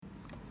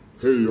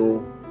Hey yo,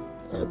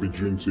 happy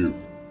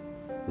Juneteenth.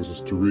 This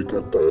is Tariq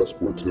at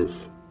Diaspora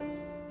Tiff.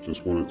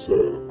 Just wanted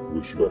to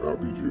wish you a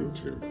happy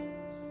Juneteenth.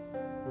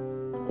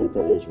 Hope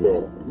all is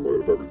well in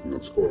light of everything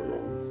that's going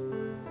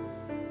on.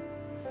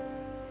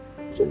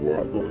 There's a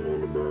lot going on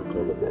in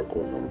America and a lot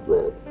going on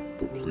abroad,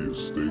 but please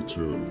stay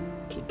tuned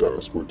to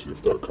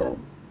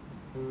diasporatiff.com.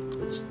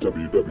 It's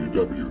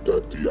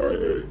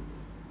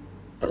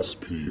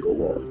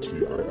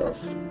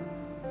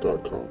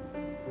www.diasportif.com.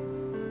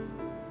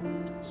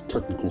 It's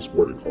technical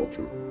sporting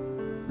culture,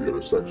 the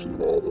intersection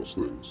of all those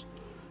things.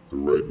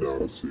 And right now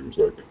it seems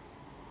like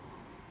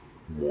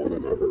more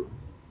than ever,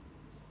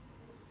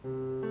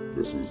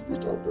 this is the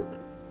topic.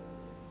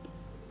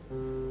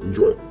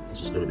 Enjoy.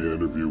 This is going to be an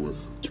interview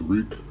with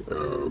Tariq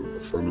and a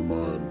friend of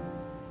mine,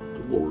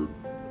 good Lord,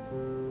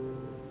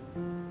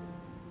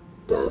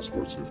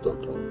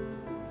 diasporatiff.com.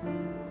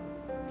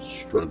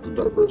 Strength and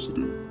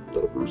diversity,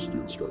 diversity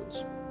and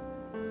strengths.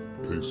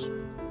 Peace.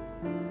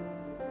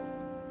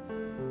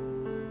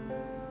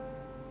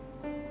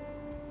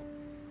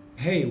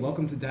 Hey,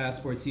 welcome to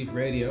Diaspora Tiff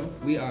Radio.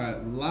 We are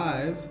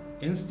live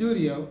in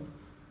studio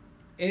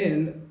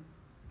in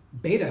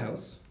Beta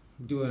House,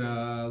 doing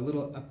a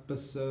little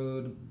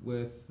episode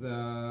with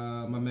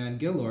my man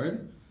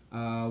Gillord,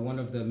 one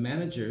of the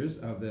managers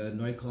of the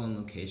Neukölln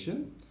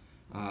location.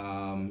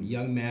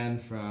 Young man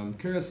from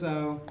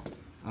Curacao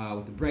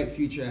with a bright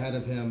future ahead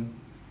of him.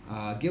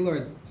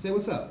 Gillord, say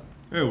what's up.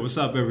 Hey, what's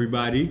up,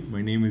 everybody?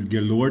 My name is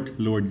Gillord,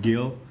 Lord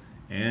Gill,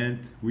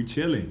 and we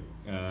chilling.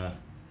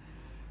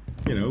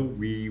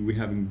 We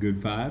having a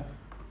good vibe.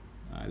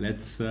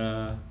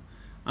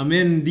 I'm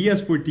in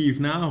Diaspora Tiff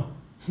now.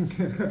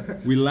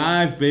 We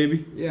live,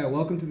 baby. Yeah,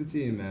 welcome to the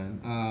team,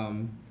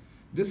 man.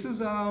 This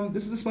is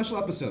a special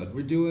episode.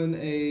 We're doing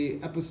a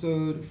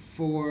episode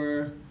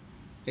for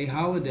a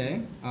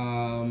holiday,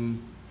 a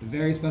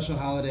very special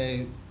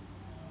holiday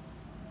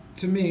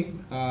to me.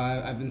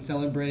 I've been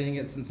celebrating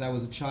it since I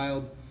was a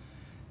child,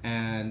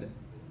 and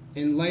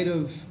in light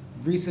of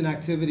recent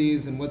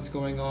activities and what's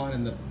going on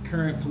in the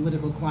current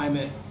political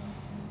climate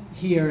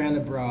here and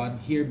abroad,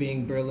 here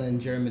being Berlin,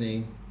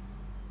 Germany,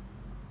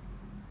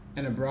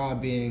 and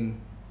abroad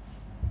being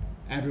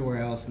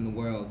everywhere else in the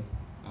world,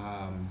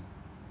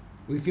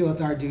 we feel it's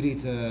our duty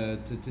to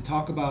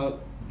talk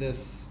about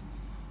this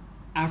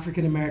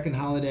African American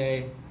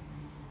holiday,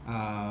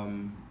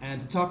 and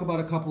to talk about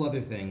a couple other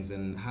things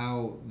and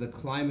how the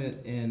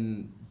climate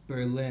in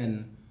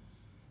Berlin,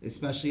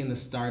 especially in the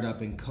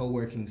startup and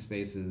co-working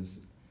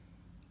spaces,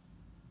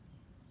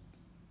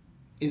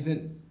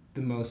 isn't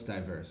the most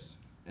diverse.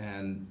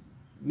 And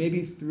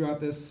maybe throughout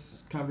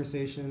this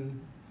conversation,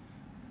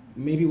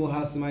 maybe we'll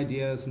have some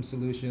ideas, some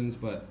solutions,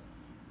 but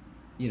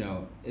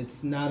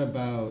it's not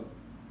about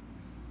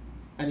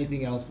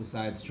anything else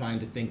besides trying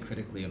to think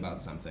critically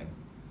about something.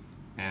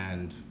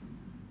 And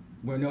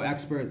we're no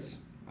experts.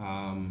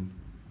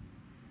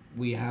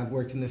 We have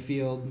worked in the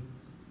field.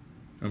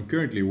 I'm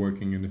currently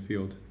working in the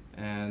field.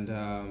 And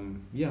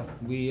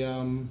we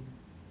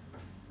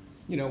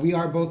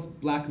are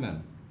both black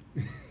men.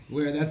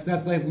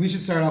 That's like, we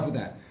should start off with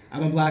that.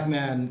 I'm a black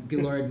man.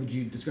 Gillord, would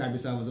you describe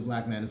yourself as a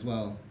black man as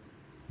well?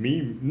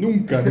 Me?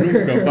 Nunca,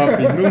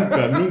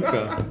 papi,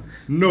 nunca.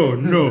 No.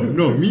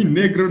 Me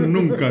negro,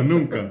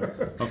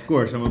 nunca. Of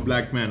course, I'm a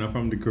black man. I'm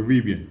from the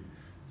Caribbean.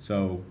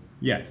 So,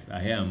 yes,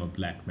 I am a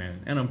black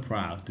man. And I'm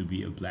proud to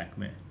be a black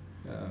man.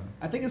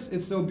 I think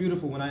it's so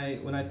beautiful when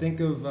I think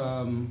of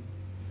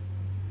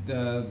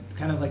the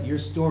kind of like your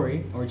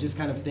story, or just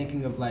kind of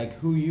thinking of like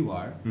who you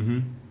are. Mm-hmm.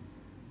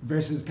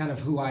 Versus kind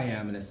of who I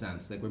am, in a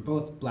sense. Like, we're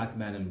both black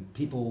men, and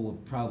people will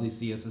probably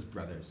see us as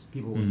brothers.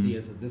 People will see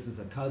us as, this is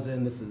a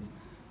cousin, this is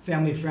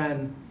family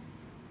friend,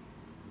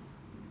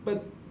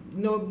 but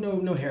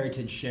no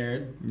heritage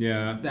shared.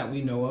 Yeah. That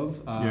we know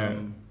of.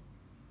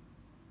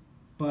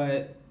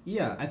 But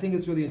yeah, I think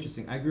it's really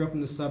interesting. I grew up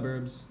in the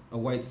suburbs, a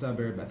white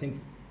suburb. I think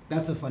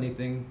that's a funny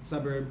thing,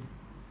 suburb.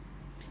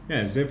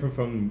 Yeah, it's different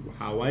from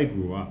how I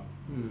grew up.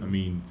 I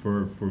mean,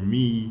 for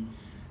me,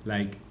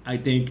 like, I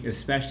think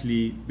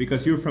especially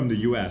because you're from the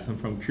U.S., I'm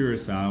from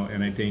Curacao,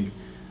 and I think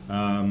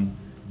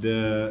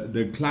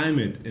the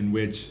climate in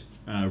which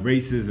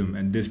racism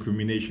and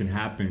discrimination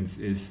happens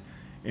is,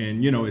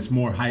 and it's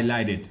more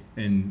highlighted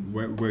in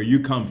where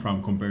you come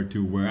from compared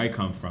to where I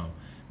come from,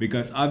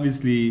 because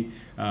obviously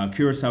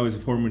Curacao is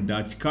a former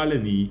Dutch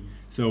colony,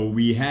 so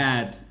we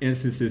had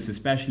instances,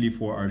 especially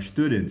for our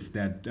students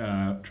that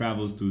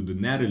travels to the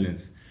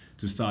Netherlands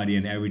to study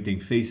and everything,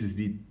 faces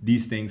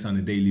these things on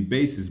a daily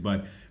basis,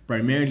 but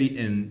primarily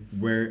in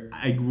where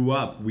I grew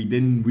up, we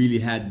didn't really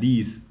had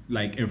these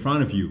like in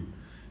front of you.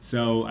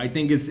 So I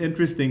think it's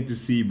interesting to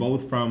see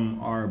both from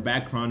our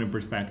background and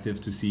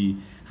perspective to see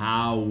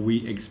how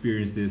we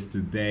experience this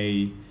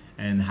today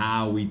and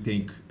how we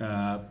think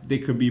there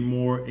could be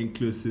more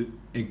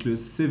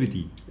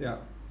inclusivity. Yeah,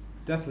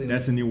 definitely.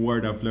 That's a new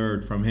word I've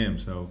learned from him.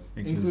 So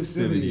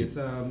inclusivity. It's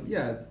a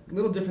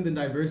little different than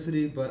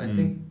diversity, but I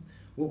think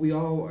what we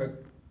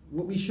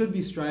should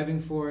be striving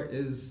for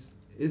is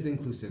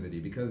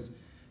inclusivity, because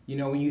You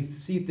know, when you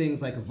see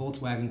things like a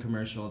Volkswagen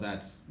commercial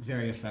that's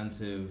very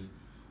offensive,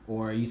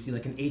 or you see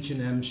like an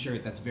H&M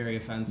shirt that's very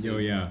offensive. Oh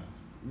yeah.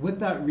 What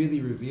that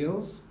really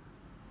reveals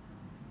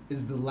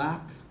is the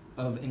lack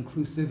of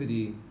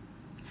inclusivity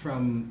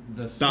from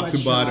the Top to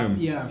sweatshop. bottom.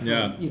 Yeah,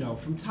 Yeah. you know,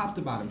 from top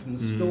to bottom, from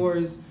the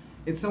stores.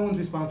 It's someone's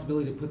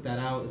responsibility to put that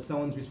out. It's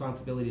someone's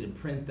responsibility to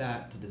print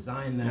that, to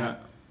design that, Yeah.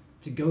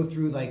 to go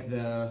through like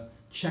the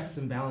checks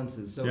and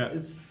balances. So Yeah.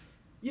 it's,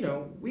 you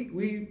know,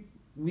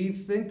 we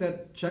think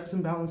that checks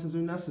and balances are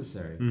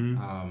necessary.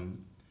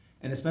 And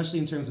especially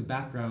in terms of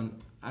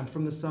background, I'm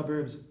from the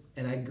suburbs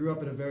and I grew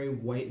up in a very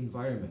white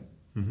environment.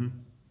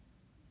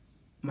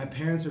 My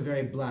parents are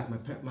very black.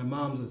 My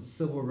mom's a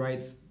civil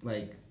rights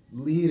like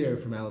leader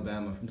from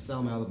Alabama, from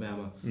Selma,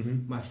 Alabama.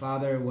 My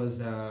father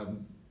was a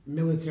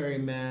military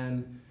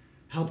man,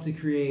 helped to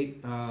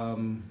create a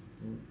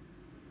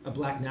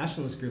black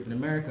nationalist group in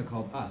America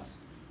called US,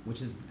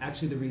 which is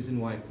actually the reason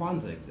why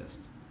Kwanzaa exists.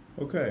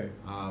 Okay.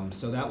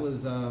 So that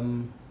was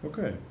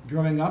Okay.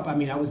 growing up. I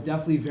mean, I was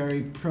definitely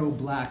very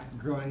pro-black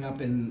growing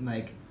up in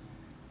like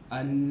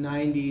a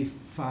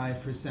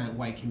 95%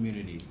 white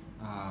community.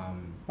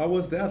 How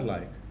was that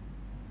like?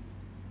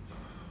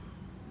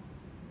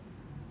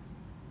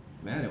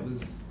 Man, it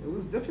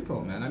was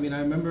difficult, man. I mean,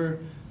 I remember.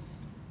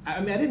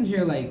 I didn't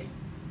hear like.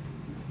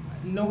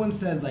 No one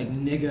said like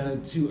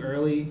nigga too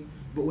early,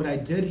 but what I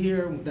did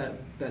hear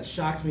that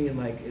shocked me and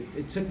like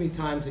it took me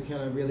time to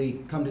kind of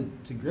really come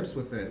to grips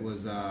with it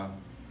was.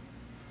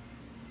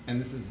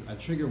 And this is a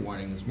trigger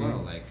warning as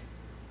well. Like.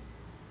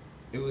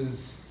 It was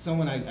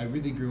someone I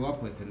really grew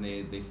up with, and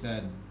they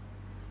said.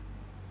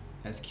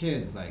 As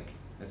kids, like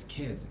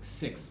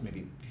 6,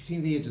 maybe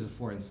between the ages of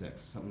 4 and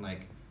 6, something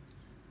like.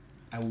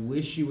 I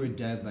wish you were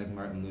dead like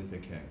Martin Luther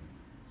King.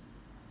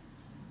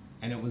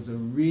 And it was a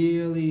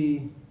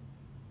really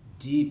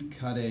deep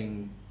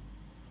cutting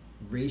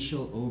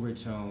racial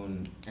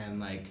overtone and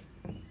like,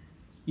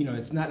 you know,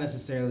 it's not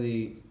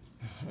necessarily,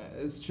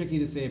 it's tricky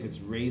to say if it's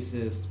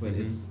racist, but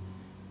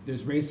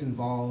there's race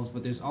involved,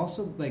 but there's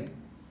also like,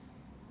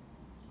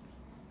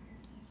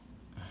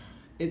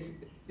 it's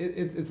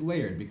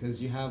layered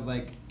because you have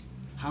like,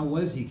 how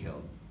was he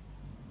killed?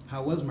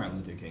 How was Martin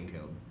Luther King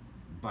killed?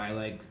 By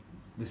like,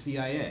 the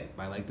CIA,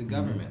 by like the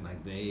government,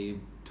 like they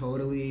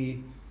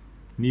totally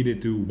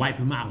Needed to wipe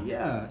him out.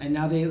 Yeah, and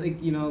now they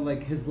like, you know,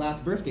 like his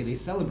last birthday, they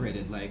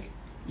celebrated like,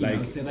 you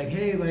know, said like,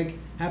 hey, like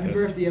happy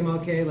birthday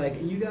MLK, like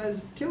you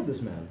guys killed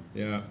this man.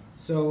 Yeah.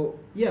 So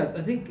yeah,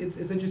 I think it's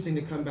interesting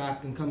to come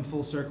back and come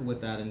full circle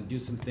with that and do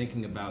some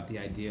thinking about the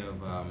idea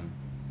of,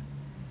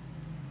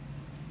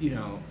 you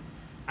know,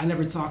 I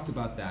never talked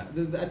about that.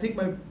 I think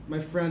my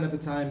friend at the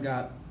time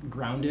got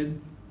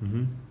grounded.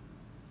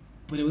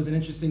 But it was an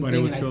interesting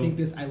thing, and I think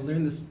I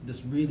learned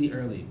this really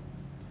early.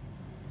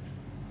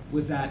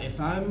 Was that if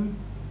I'm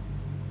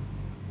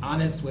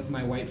honest with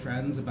my white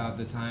friends about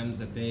the times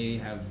that they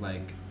have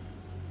like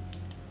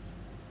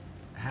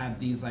had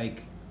these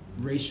like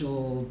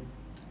racial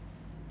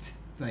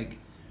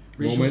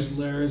Moments.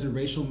 slurs or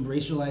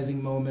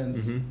racializing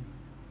moments,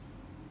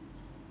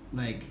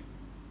 like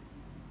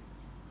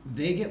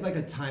they get like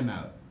a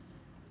timeout,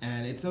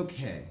 and it's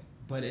okay,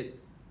 but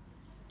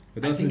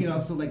I think it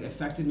also like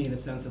affected me in the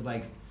sense of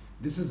like,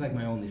 this is like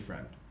my only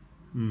friend.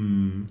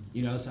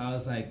 You know, so I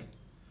was like,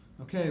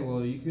 okay,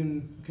 well you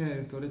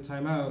can go to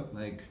timeout,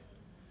 like,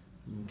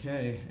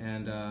 okay,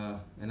 and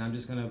I'm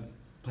just gonna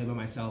play by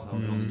myself. I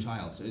was an only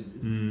child, so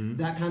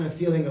that kind of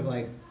feeling of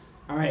like,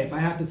 all right, if I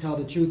have to tell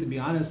the truth and be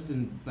honest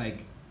and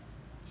like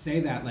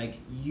say that, like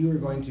you are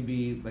going to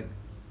be like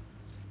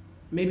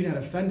maybe not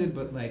offended,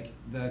 but like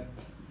the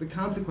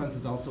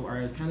consequences also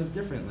are kind of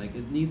different. Like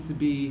it needs to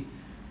be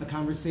a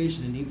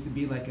conversation. It needs to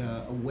be like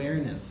a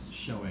awareness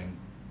showing,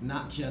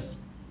 not just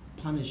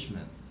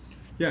punishment.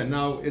 Yeah,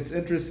 now it's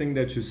interesting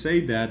that you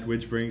say that,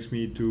 which brings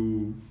me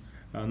to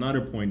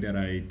another point that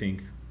I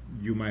think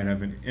you might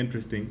have an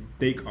interesting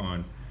take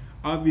on.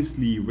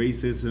 Obviously,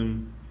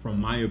 racism,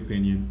 from my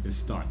opinion,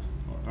 is taught.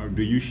 Or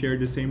do you share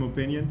the same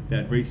opinion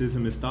that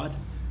racism is taught?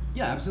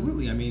 Yeah,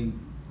 absolutely. I mean,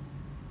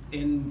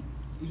 in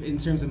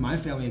terms of my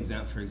family,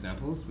 for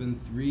example, it's been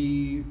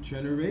 3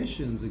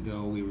 generations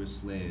ago we were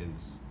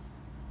slaves.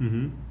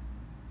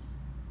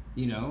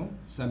 You know,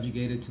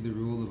 subjugated to the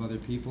rule of other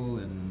people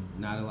and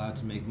not allowed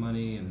to make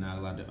money and not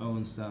allowed to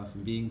own stuff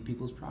and being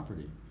people's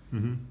property.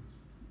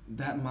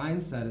 That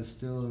mindset is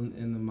still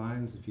in the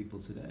minds of people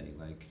today.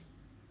 Like,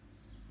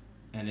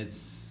 and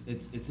it's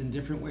in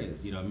different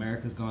ways. You know,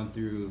 America's gone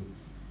through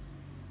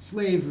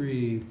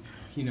slavery.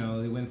 You know,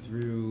 they went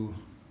through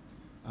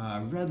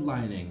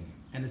redlining,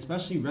 and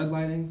especially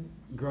redlining.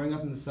 Growing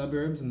up in the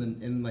suburbs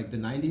in like the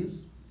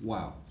 90s.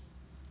 Wow,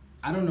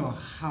 I don't know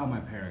how my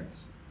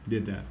parents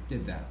Did that.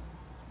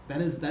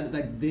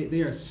 Like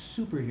they are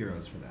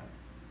superheroes for that.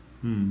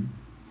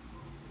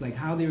 Like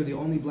how they were the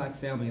only black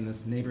family in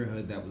this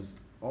neighborhood that was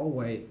all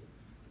white,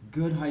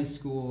 good high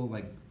school.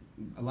 Like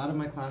a lot of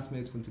my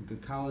classmates went to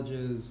good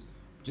colleges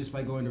just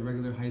by going to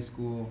regular high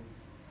school.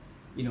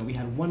 You know, we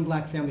had one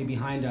black family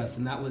behind us,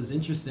 and that was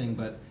interesting.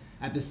 But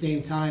at the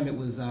same time, it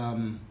was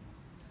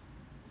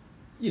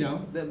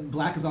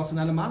black is also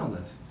not a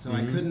monolith. So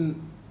I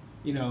couldn't,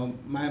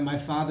 my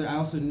father, I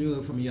also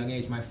knew from a young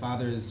age, my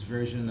father's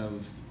version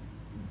of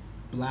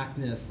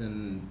blackness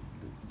and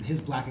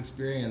his black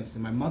experience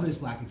and my mother's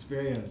black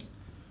experience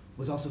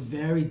was also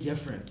very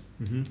different.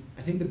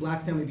 I think the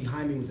black family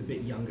behind me was a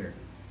bit younger.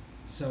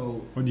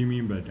 So what do you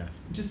mean by that?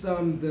 just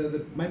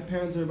my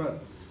parents are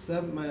about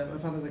my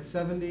father's like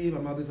 70, my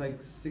mother's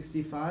like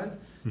 65.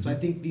 So I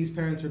think these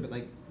parents are a bit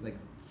like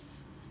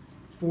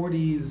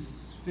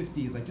 40s,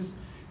 50s, like just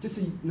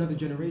another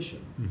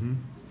generation.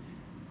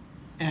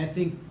 And I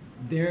think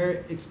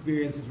their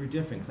experiences were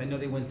different because I know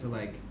they went to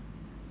like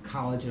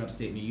college in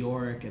upstate New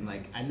York, and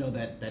like I know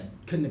that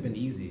couldn't have been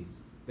easy.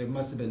 There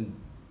must have been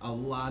a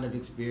lot of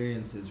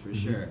experiences for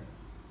sure.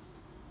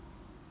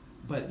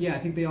 But yeah, I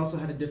think they also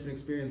had a different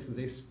experience because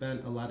they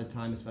spent a lot of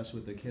time,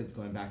 especially with their kids,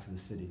 going back to the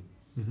city,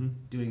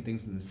 doing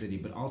things in the city,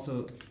 but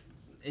also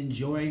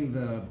enjoying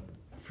the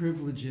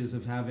privileges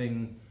of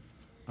having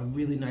a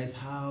really nice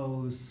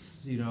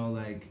house,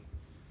 like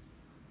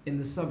in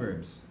the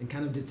suburbs, and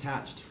kind of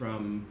detached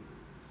from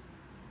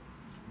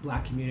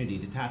black community,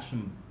 detached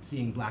from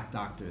seeing black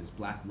doctors,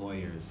 black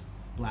lawyers,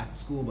 black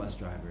school bus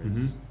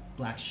drivers,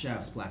 black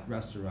chefs, black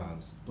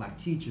restaurants, black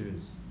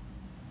teachers.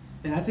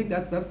 And I think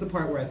that's the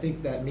part where I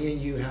think that me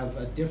and you have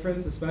a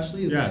difference,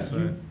 especially is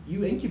that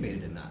you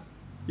incubated in that.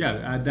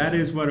 Yeah, that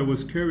is what I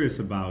was curious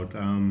about.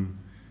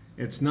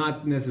 It's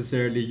not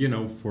necessarily,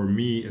 for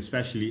me,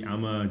 especially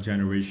I'm a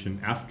generation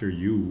after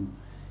you,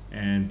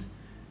 and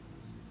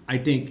I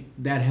think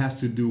that has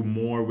to do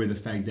more with the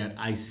fact that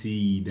I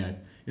see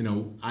that,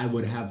 I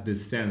would have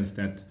this sense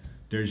that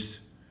there's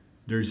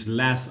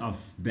less of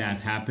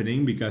that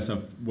happening because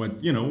of what,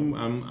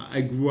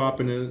 I grew up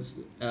in an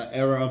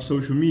era of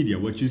social media.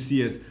 What you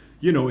see as,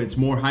 it's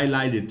more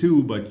highlighted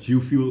too, but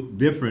you feel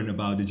different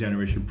about the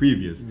generation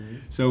previous.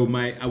 So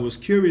I was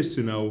curious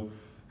to know,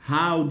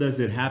 how does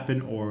it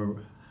happen, or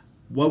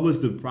what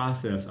was the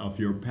process of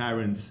your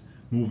parents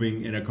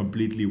moving in a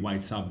completely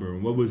white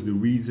suburb? What was the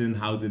reason?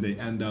 How did they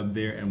end up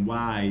there? And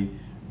why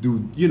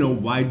do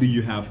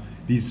you have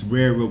these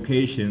rare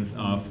occasions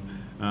of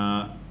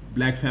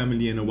black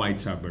family in a white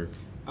suburb?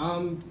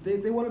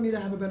 They wanted me to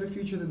have a better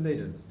future than they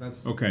did.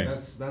 That's okay.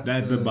 That's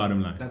the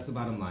bottom line. That's the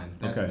bottom line.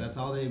 That's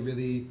all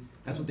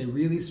that's what they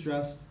really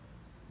stressed.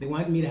 They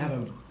wanted me to have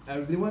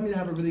a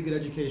really good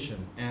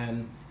education,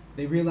 and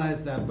they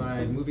realized that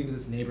by moving to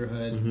this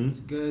neighborhood, it's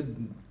a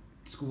good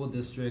school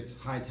district,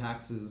 high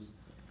taxes.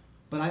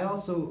 But I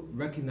also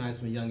recognized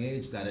from a young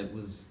age that I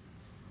was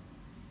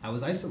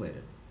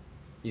isolated,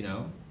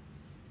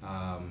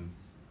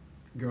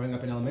 growing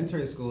up in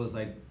elementary school was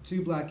like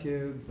 2 black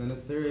kids, then a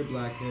 3rd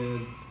black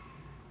kid,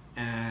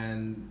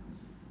 and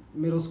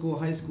middle school,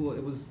 high school,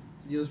 it was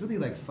really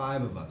like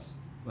 5 of us,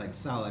 like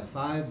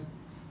five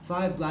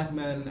black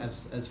men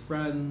as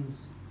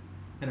friends,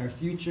 and our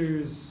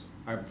futures,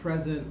 our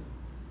present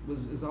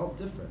is all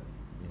different.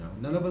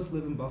 None of us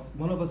live in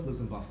one of us lives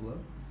in Buffalo.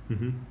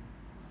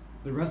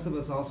 The rest of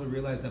us also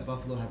realize that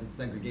Buffalo has its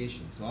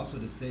segregation. So also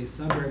to say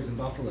suburbs in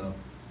Buffalo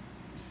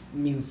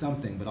means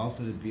something, but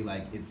also to be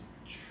like it's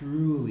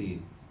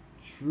truly,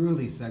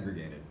 truly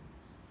segregated.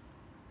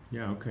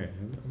 Yeah, okay.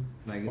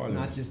 Like it's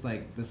not just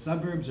like the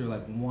suburbs are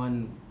like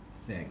one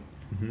thing.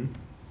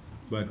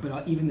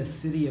 But even the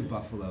city of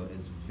Buffalo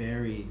is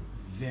very,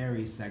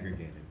 very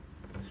segregated.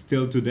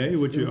 Still today,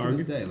 would you argue? Still to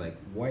this day, like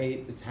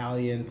white,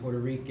 Italian, Puerto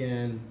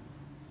Rican,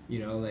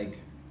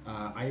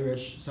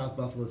 Irish. South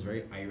Buffalo is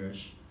very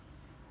Irish.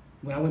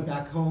 When I went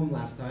back home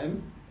last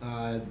time,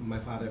 my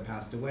father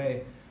passed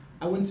away.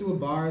 I went to a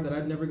bar that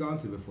I'd never gone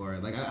to before.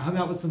 Like I hung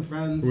out with some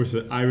friends. Was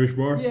it Irish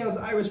bar? Yeah, it was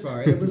an Irish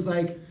bar. It was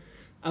like,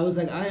 I was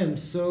like, I am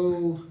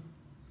so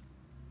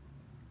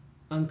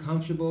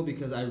uncomfortable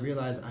because I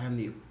realize I am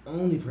the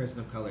only person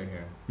of color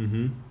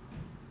here.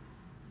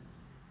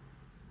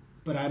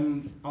 But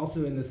I'm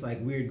also in this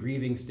like weird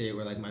grieving state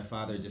where like my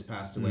father just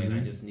passed away and I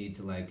just need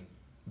to like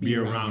be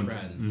around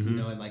friends, and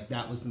like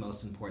that was the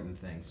most important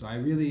thing. So I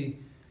really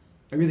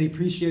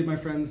appreciated my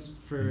friends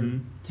for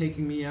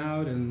taking me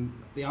out, and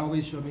they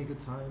always showed me a good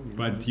time.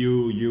 But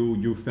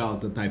you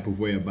felt the type of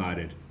way about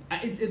it.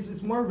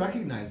 It's more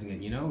recognizing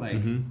it,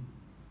 like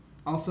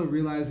also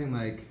realizing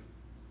like,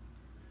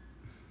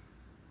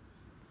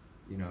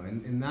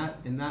 in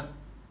that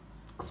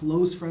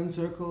close friend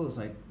circle is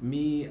like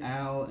me,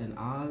 Al, and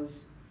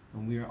Oz,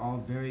 and we are all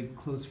very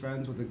close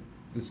friends with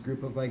this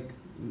group of like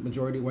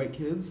majority white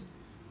kids.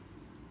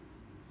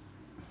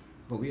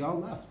 But we all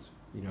left.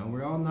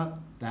 We're all not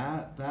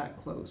that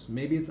close.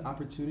 Maybe it's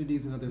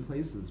opportunities in other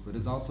places, but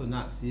it's also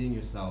not seeing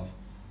yourself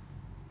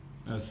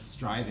as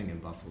striving in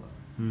Buffalo.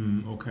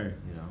 Okay.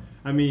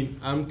 I mean,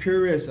 I'm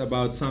curious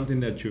about something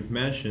that you've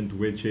mentioned,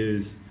 which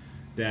is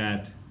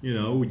that,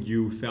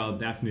 you felt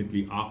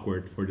definitely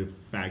awkward for the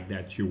fact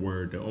that you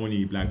were the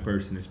only black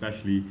person,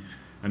 especially,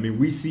 I mean,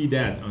 we see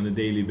that on a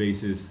daily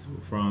basis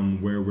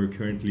from where we're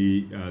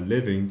currently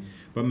living.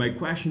 But my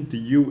question to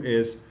you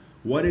is,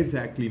 what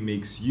exactly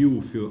makes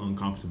you feel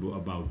uncomfortable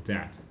about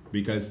that?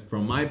 Because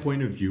from my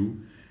point of view,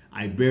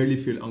 I barely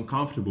feel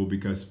uncomfortable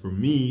because for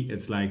me,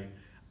 it's like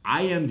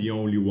I am the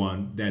only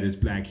one that is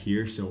black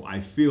here, so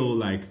I feel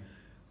like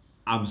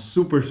I'm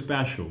super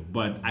special.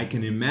 But I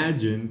can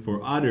imagine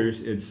for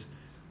others, it's,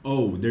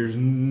 oh, there's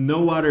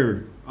no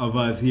other of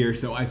us here,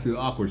 so I feel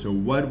awkward. So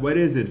what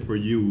is it for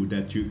you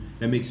that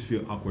makes you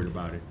feel awkward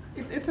about it?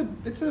 It's a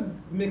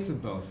mix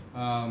of both.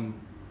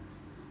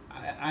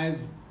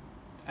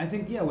 I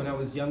think, yeah, when I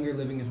was younger,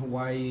 living in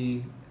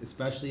Hawaii,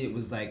 especially, it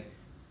was like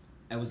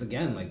I was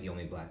again like the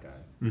only black guy.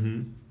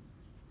 Mm-hmm.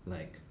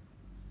 Like,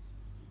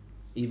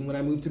 even when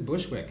I moved to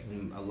Bushwick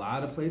and a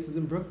lot of places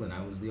in Brooklyn,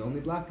 I was the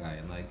only black guy,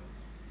 and like,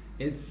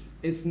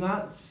 it's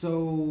not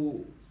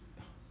so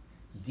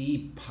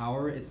deep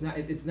power. It's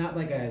not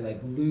like I like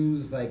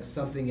lose like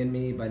something in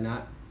me by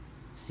not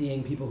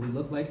seeing people who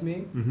look like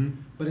me. Mm-hmm.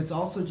 But it's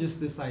also just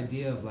this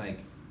idea of like,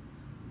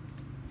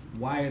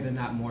 why are there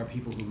not more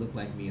people who look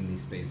like me in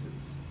these spaces?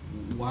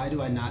 Why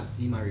do I not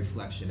see my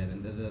reflection?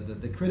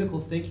 And the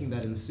critical thinking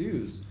that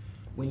ensues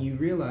when you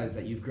realize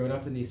that you've grown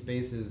up in these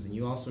spaces, and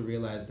you also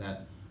realize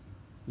that,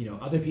 you know,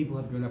 other people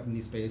have grown up in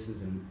these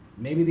spaces, and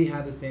maybe they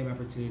have the same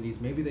opportunities,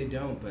 maybe they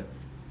don't, but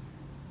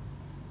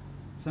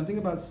something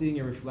about seeing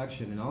your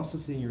reflection and also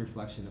seeing your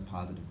reflection in a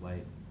positive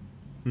light.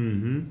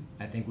 Mm-hmm.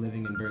 I think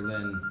living in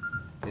Berlin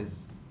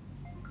is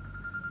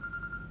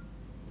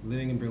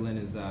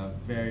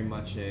very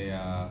much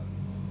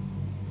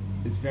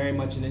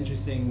an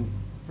interesting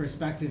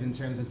perspective in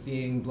terms of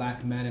seeing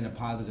black men in a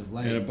positive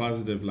light. In a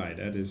positive light,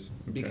 that is.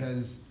 Okay.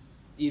 Because,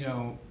 you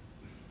know,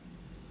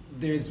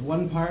 there's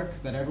one park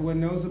that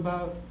everyone knows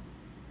about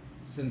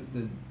since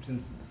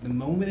the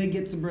moment they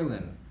get to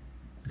Berlin.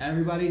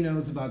 Everybody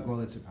knows about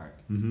Gorlitzer Park.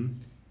 Mm-hmm.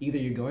 Either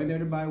you're going there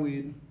to buy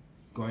weed,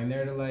 going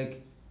there to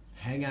like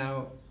hang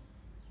out,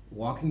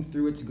 walking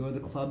through it to go to the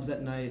clubs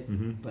at night,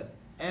 Mm-hmm. but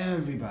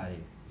everybody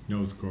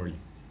knows Gorley.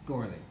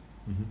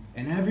 Mm-hmm.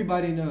 And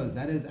everybody knows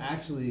that is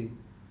actually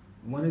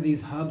one of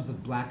these hubs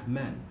of black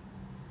men.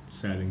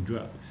 Selling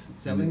drugs.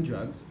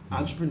 Mm-hmm.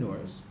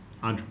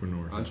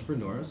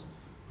 Entrepreneurs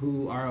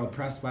who are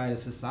oppressed by a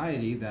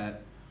society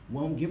that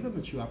won't give them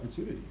a true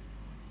opportunity.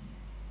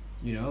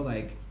 You know,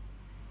 like,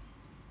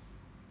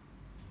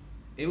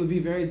 it would be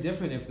very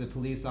different if the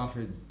police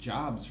offered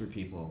jobs for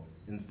people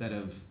instead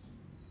of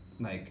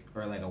like,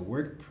 or like a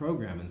work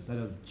program instead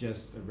of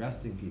just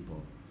arresting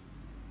people.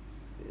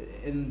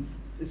 And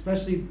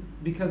especially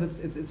because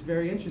it's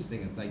very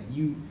interesting. It's like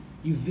you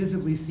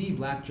visibly see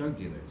black drug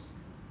dealers,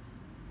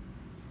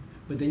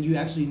 but then you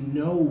actually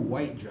know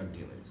white drug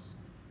dealers.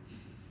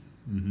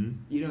 Mm-hmm.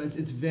 You know, it's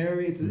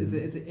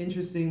an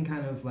interesting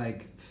kind of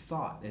like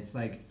thought. It's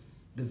like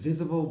the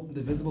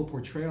visible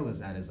portrayal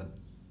is that as a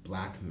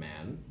black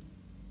man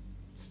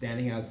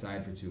standing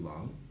outside for too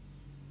long.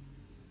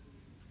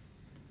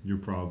 You're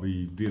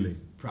probably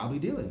dealing.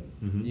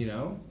 Mm-hmm. You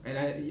know, and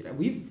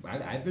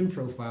I've been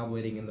profiled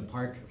waiting in the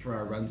park for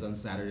our runs on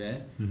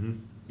Saturday. Mm-hmm.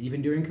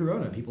 Even during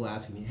Corona, people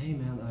asking me, "Hey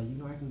man, you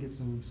know I can get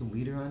some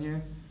weed around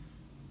here,"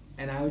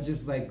 and I would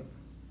just like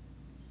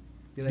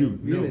be like,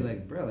 Dude, really, no.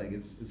 like, bro, like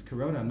it's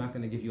Corona. I'm not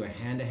gonna give you a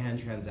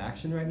hand-to-hand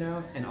transaction right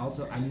now, and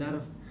also I'm not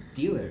a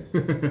dealer.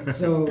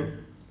 So,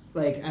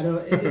 like, I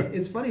don't.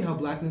 It's funny how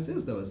blackness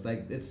is though. It's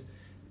like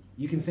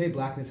you can say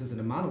blackness isn't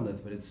a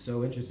monolith, but it's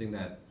so interesting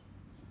that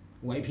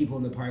white people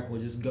in the park will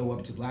just go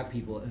up to black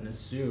people and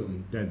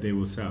assume that they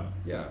will sell.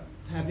 Yeah.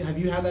 Have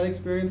you had that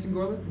experience in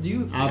Gorlitz? Do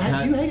you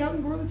hang out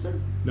in Gorlitz, sir?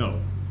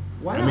 No.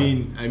 Why not?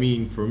 I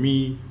mean, for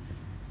me,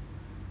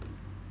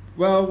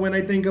 well, when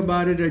I think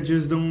about it, I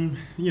just don't,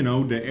 you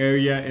know, the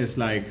area is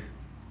like,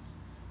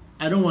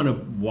 I don't want to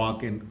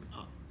walk and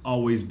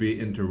always be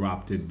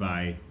interrupted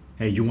by,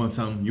 hey, you want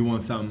some,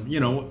 you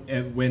know,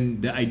 and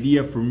when the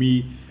idea for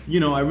me, you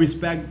know, I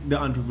respect the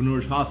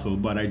entrepreneur's hustle,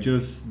 but I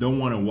just don't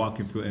want to walk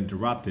and feel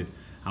interrupted.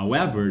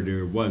 However,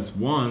 there was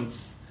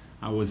once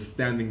I was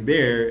standing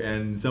there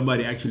and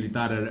somebody actually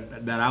thought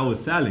that I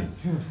was selling.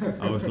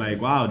 I was like,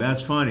 wow,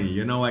 that's funny.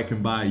 You know, I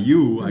can buy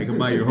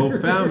your whole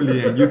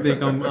family, and you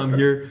think I'm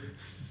here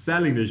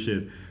selling this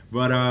shit.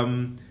 But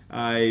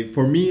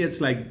for me,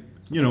 it's like,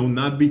 you know,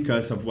 not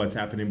because of what's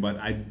happening, but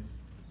I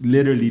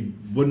literally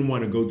wouldn't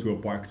want to go to a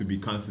park to be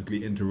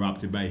constantly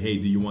interrupted by, hey,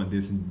 do you want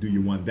this and do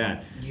you want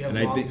that? Do you have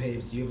long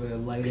papes? Do you have a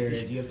lighter? Do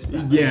you have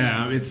tobacco?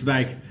 Yeah, it's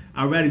like,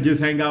 I'd rather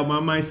just hang out by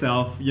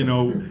myself, you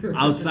know,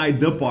 outside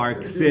the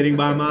park, sitting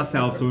by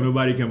myself so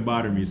nobody can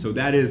bother me. So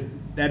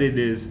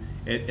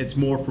it's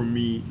more for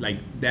me, like,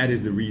 that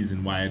is the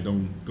reason why I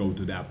don't go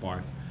to that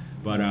park.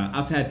 But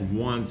I've had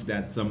once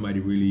that somebody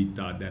really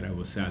thought that I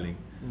was selling.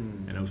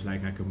 And I was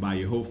like, I can buy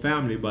your whole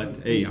family,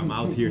 but hey, I'm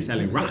out here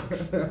selling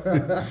rocks.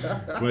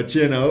 But,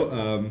 you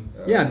know,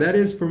 yeah, that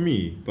is for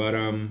me. But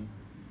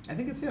I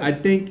think it's yes. I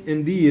think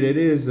indeed it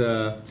is.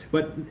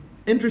 But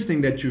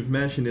interesting that you've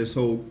mentioned this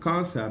whole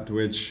concept,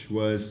 which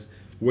was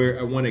where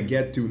I want to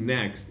get to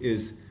next,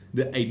 is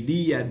the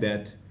idea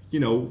that, you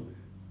know,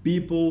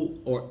 people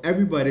or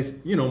everybody's,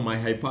 you know, my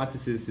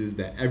hypothesis is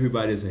that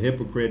everybody's a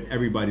hypocrite,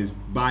 everybody's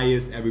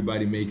biased,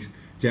 everybody makes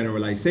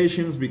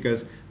generalizations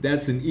because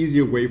that's an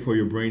easier way for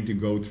your brain to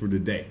go through the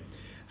day.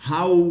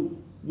 How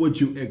would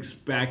you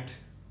expect,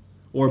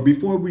 or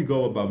before we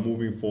go about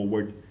moving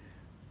forward,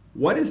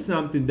 what is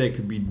something that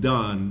could be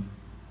done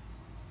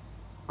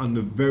on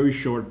the very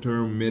short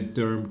term,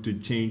 midterm, to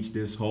change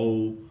this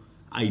whole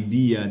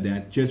idea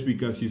that just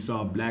because you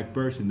saw a black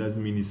person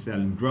doesn't mean he's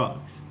selling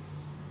drugs?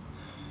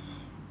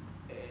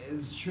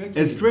 It's tricky.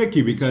 It's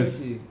tricky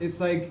because it's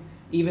like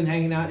even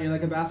hanging out near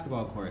like a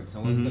basketball court.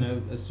 Someone's Mhm.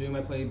 gonna assume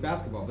I play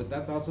basketball, but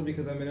that's also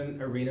because I'm in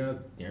an arena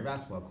near a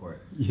basketball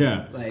court.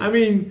 yeah, Like- I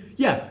mean,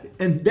 yeah,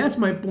 and that's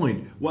my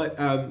point. What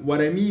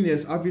I mean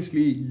is,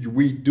 obviously,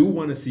 we do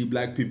want to see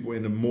black people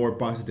in a more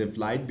positive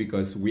light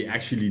because we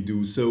actually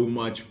do so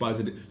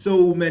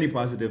many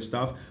positive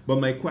stuff. But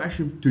my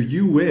question to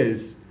you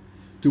is,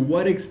 to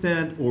what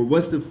extent, or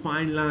what's the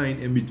fine line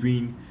in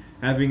between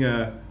having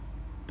a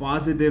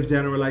positive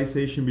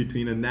generalization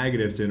between a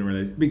negative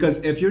generalization? Because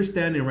if you're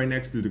standing right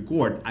next to the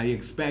court, I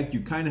expect you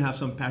kind of have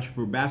some passion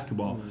for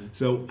basketball.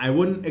 So I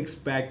wouldn't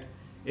expect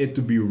it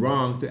to be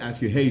wrong to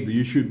ask you, hey, do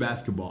you shoot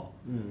basketball?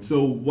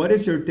 So what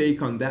is your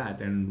take on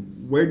that,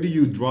 and where do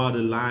you draw the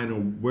line, or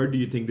where do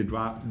you think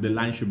the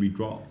line should be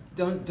drawn?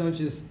 Don't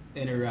just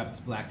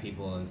interrupt black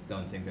people and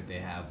don't think that they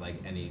have like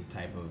any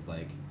type of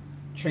like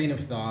train of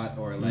thought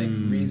or like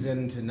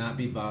reason to not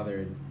be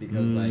bothered,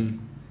 because like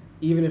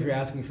even if you're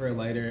asking for a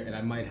lighter and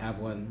I might have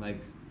one, like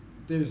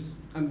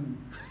I'm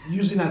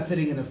usually not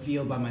sitting in a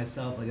field by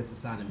myself, like it's the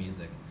sound of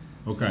music.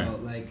 Okay. So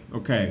like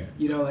Okay.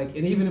 you know, like,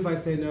 and even if I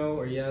say no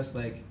or yes,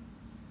 like,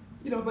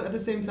 you know, but at the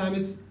same time,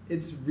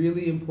 it's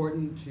really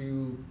important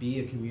to be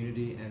a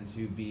community and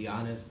to be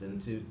honest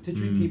and to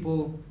treat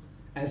people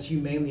as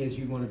humanely as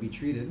you want to be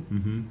treated.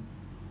 Mm-hmm.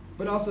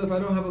 But also, if I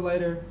don't have a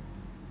lighter,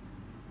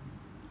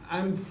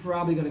 I'm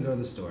probably gonna go to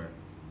the store,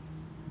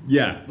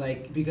 Yeah.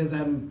 like, because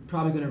I'm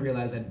probably gonna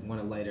realize I'd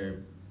want a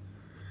lighter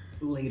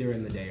later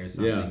in the day or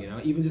something. Yeah. You know,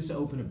 even just to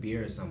open a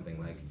beer or something.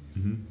 Like,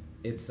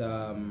 it's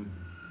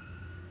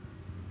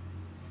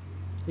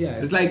yeah,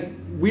 It's like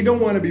we don't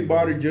want to be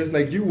bothered just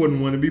like you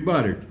wouldn't want to be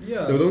bothered.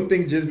 Yeah. So don't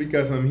think just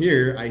because I'm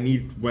here, I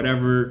need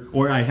whatever,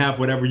 or I have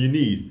whatever you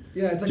need.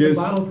 yeah, it's like just-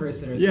 a bottle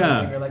person or yeah.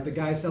 something, or like the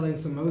guy selling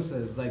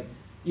samosas. Like,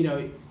 you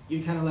know,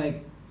 you're kind of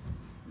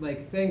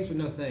like thanks but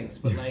no thanks.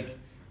 But like,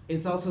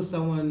 it's also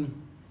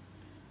someone.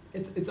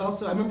 It's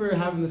also, I remember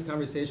having this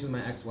conversation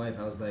with my ex-wife.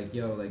 I was like,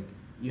 yo, like,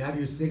 you have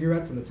your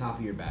cigarettes on the top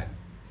of your bag.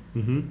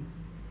 Mm-hmm.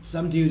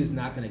 Some dude is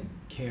not gonna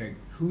care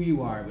who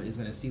you are, but is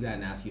gonna see that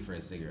and ask you for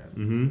a cigarette.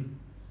 Mm-hmm.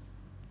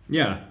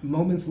 Yeah.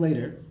 Moments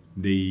later,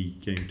 They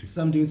came to.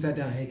 some dude sat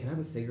down, hey, can I have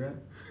a cigarette?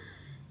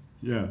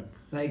 Yeah.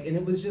 Like, and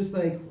it was just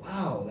like,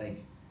 wow,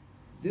 like,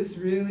 this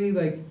really,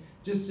 like,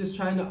 just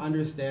trying to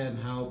understand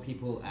how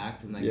people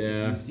act, and like,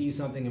 Yeah. if you see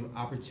something of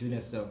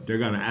opportunist, so They're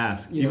gonna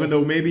ask, You even know,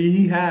 though maybe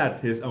he had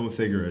his own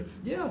cigarettes.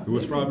 yeah, It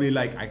was maybe. probably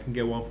like, I can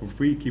get one for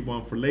free, keep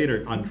one for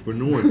later.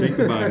 Entrepreneur, think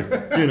about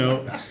it. You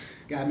know.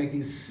 Gotta make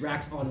these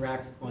racks on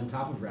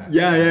top of racks.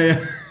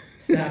 Yeah.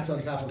 Stacks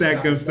on top of Stack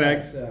top of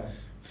stacks. Yeah.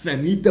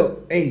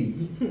 Finito, hey.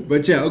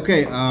 But yeah,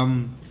 okay.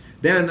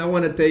 Dan, I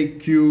want to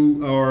take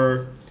you,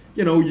 or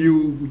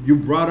you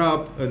brought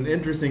up an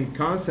interesting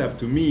concept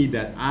to me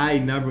that I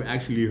never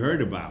actually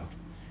heard about,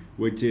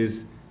 which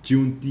is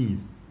Juneteenth,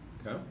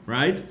 Okay.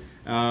 right?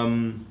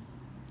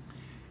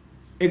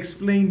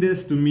 Explain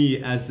this to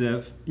me as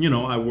if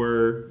I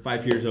were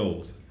 5 years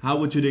old. How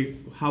would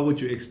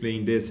you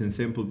explain this in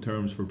simple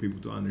terms for people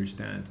to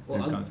understand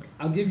this concept?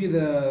 I'll give you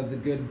the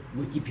good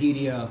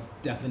Wikipedia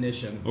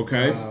definition.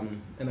 Okay.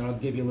 And then I'll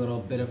give you a little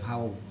bit of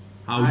how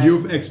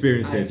You've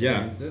experienced I it,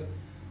 yeah. experienced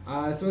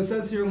it. So it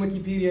says here on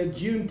Wikipedia,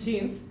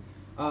 Juneteenth,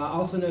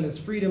 also known as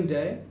Freedom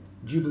Day,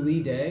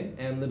 Jubilee Day,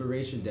 and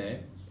Liberation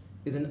Day,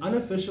 is an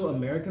unofficial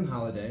American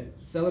holiday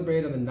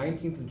celebrated on the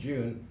 19th of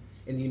June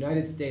in the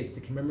United States to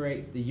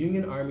commemorate the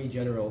Union Army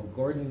General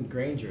Gordon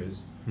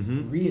Granger's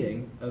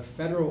reading of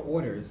federal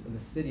orders in the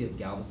city of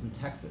Galveston,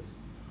 Texas,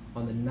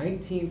 on the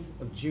 19th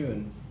of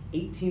June,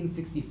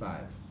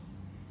 1865,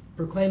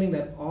 proclaiming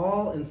that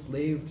all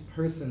enslaved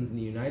persons in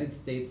the United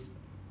States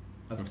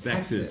of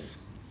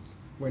Texas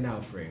were now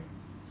free.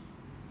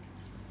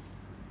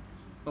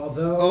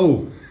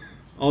 Although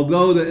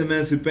the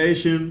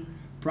Emancipation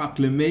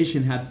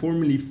Proclamation had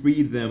formally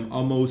freed them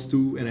almost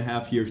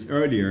 2.5 years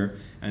earlier,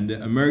 and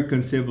the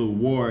American Civil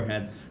War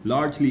had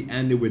largely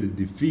ended with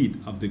the defeat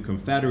of the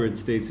Confederate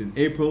States in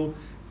April,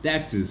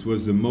 Texas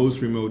was the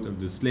most remote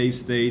of the slave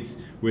states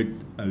with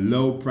a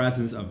low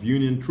presence of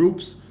Union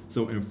troops,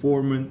 so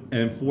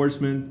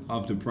enforcement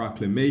of the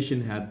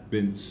proclamation had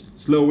been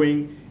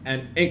slowing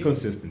and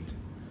inconsistent.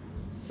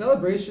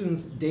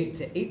 celebrations date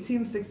to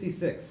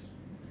 1866,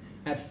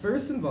 at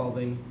first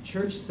involving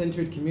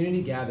church-centered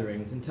community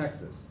gatherings in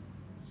Texas.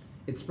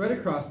 It spread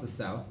across the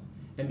South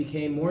and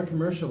became more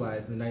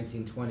commercialized in the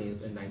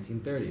 1920s and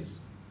 1930s,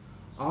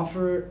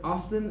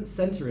 often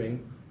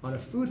centering on a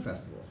food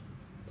festival.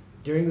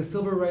 During the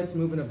civil rights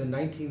movement of the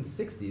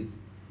 1960s,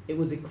 it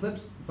was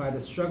eclipsed by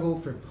the struggle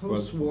for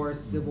post-war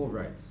civil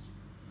rights,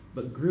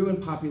 but grew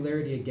in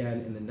popularity again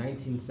in the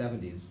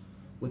 1970s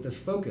with a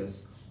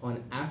focus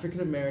on African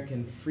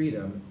American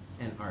freedom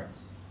and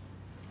arts.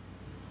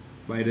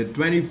 By the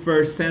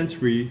 21st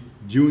century,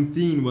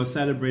 Juneteenth was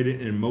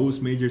celebrated in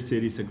most major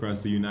cities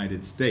across the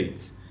United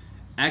States.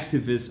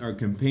 Activists are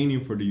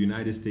campaigning for the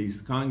United States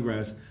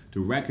Congress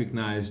to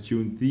recognize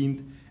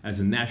Juneteenth as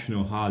a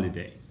national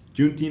holiday.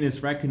 Juneteenth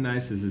is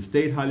recognized as a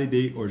state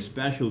holiday or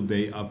special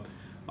day of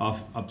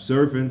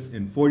observance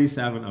in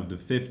 47 of the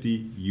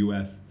 50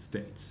 U.S.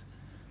 states.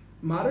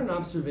 Modern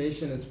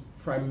observation is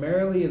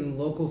primarily in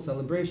local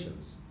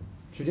celebrations.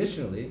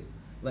 Traditionally,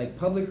 like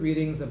public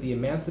readings of the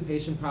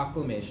Emancipation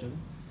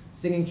Proclamation,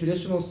 singing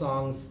traditional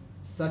songs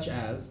such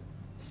as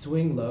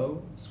Swing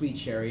Low, Sweet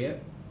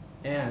Chariot,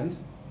 and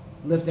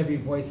Lift Every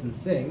Voice and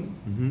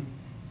Sing,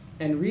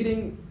 and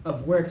reading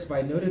of works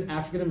by noted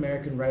African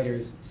American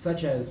writers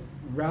such as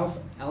Ralph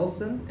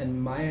Ellison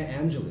and Maya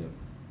Angelou.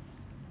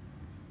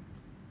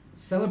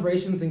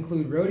 Celebrations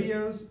include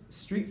rodeos,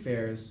 street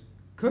fairs,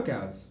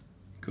 cookouts,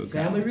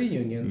 family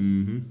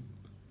reunions,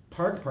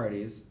 park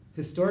parties,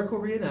 historical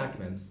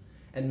reenactments,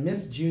 and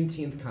Miss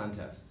Juneteenth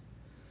contest.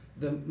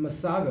 The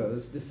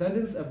Masagos,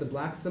 descendants of the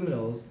Black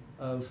Seminoles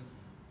of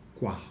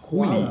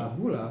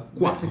Coahuila,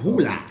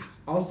 Mexico,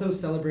 also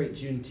celebrate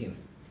Juneteenth.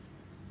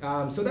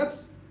 So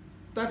that's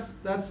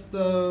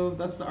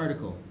the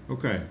article.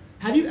 Okay.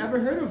 Have you ever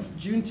heard of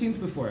Juneteenth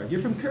before? You're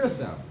from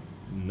Curacao.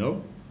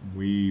 No,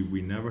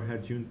 we never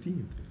had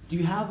Juneteenth. Do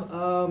you have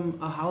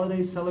a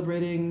holiday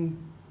celebrating?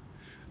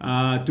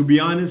 To be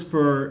honest,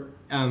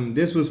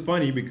 this was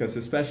funny because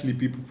especially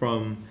people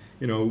from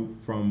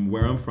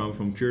where I'm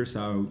from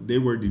Curacao, they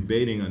were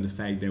debating on the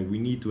fact that we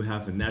need to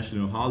have a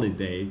national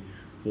holiday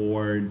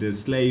for the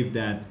slave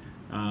that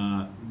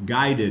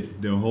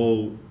guided the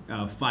whole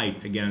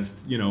fight against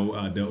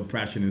the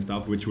oppression and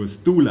stuff, which was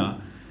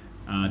Tula.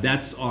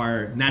 That's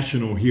our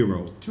national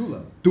hero.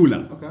 Tula.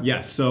 Okay.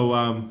 Yes.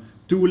 So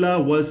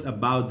Tula was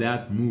about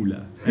that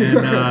moolah,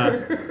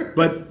 and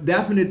but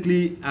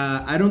definitely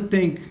I don't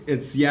think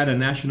it's yet a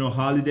national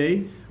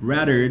holiday.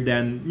 Rather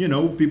than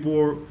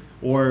people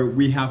or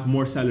we have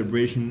more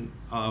celebration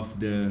of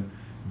the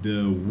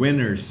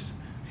winners'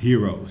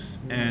 heroes,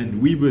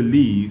 and we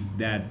believe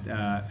that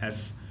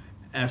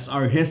as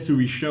our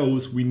history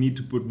shows, we need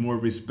to put more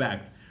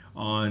respect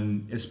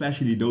on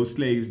especially those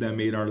slaves that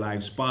made our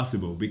lives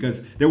possible,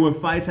 because there were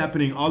fights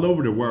happening all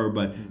over the world,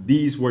 but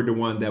these were the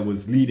one that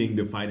was leading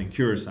the fight in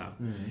Curacao.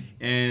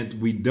 And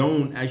we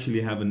don't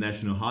actually have a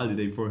national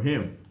holiday for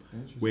him,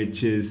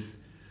 which is,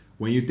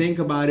 when you think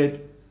about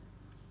it,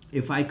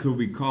 if I could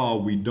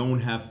recall, we don't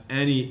have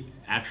any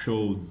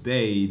actual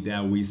day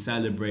that we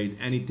celebrate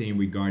anything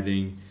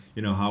regarding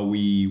how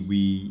we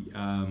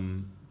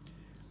gain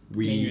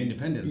your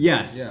independence.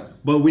 Yes. Yeah.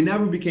 But we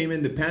never became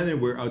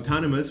independent. We're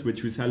autonomous,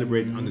 which we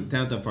celebrate on the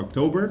 10th of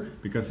October,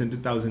 because in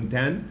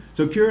 2010.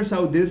 So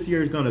Curacao this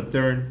year is going to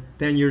turn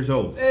 10 years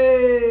old.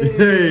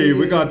 Hey,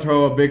 we're going to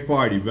throw a big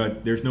party,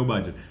 but there's no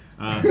budget.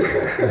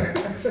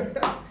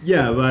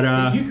 Yeah, but...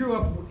 so you grew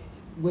up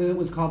with it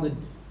was called the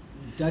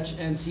Dutch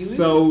Antilles?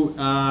 So,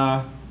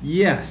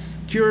 yes.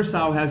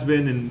 Curacao has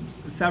been in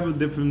several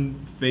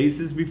different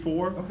phases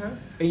before. Okay.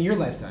 In your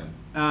lifetime?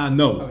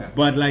 No, okay.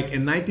 But like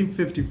in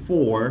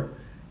 1954,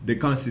 the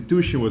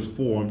Constitution was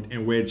formed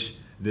in which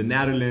the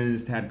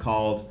Netherlands had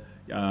called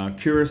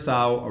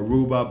Curacao,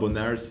 Aruba,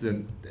 Bonaire,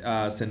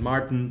 Saint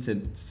Martin,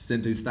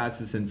 Saint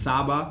Eustatius, and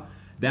Saba.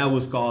 That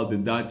was called the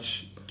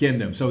Dutch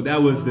Kingdom. So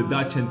that was the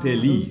Dutch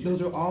Antilles.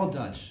 Those are all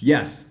Dutch.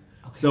 Yes.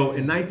 Okay. So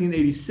in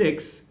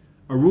 1986,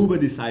 Aruba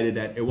decided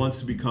that it wants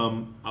to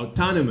become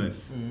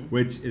autonomous,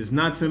 which is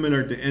not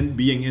similar to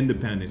being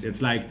independent.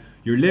 It's like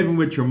you're living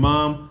with your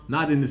mom,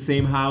 not in the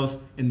same house,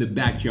 in the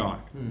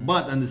backyard,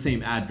 but on the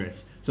same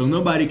address. So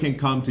nobody can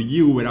come to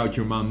you without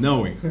your mom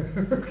knowing.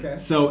 Okay.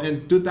 So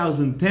in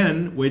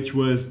 2010, which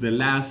was the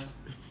last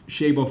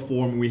shape of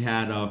form we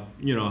had of,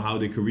 how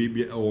the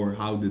Caribbean or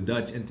how the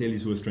Dutch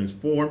Antilles was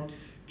transformed,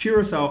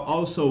 Curacao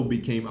also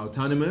became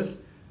autonomous,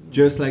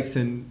 just like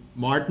Saint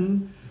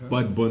Martin,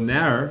 but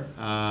Bonaire,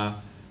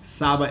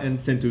 Saba, and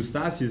Saint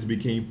Eustatius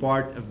became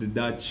part of the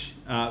Dutch.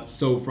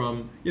 So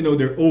from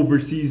their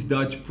overseas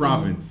Dutch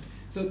province.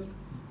 So,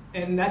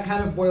 and that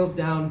kind of boils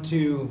down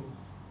to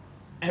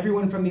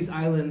everyone from these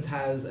islands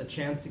has a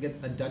chance to get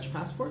a Dutch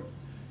passport?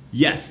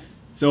 Yes.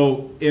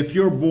 So if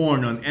you're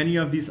born on any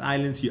of these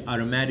islands, you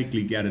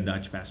automatically get a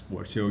Dutch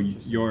passport. So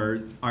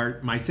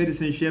my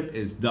citizenship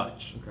is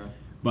Dutch. Okay.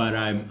 But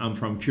I'm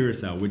from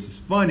Curacao, which is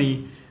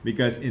funny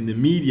because in the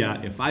media,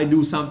 if I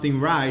do something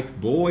right,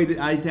 boy,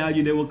 I tell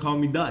you, they will call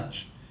me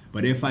Dutch.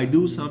 But if I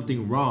do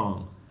something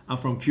wrong, I'm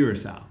from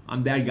Curacao.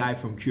 I'm that guy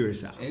from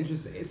Curacao.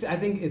 Interesting. I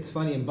think it's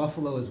funny in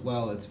Buffalo as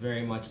well. It's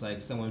very much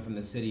like someone from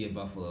the city of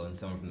Buffalo and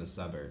someone from the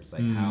suburbs.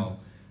 Like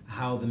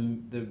how the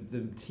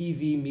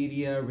TV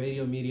media,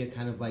 radio media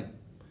kind of like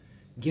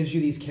gives you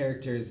these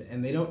characters,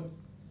 and they don't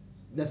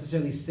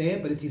necessarily say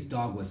it, but it's these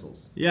dog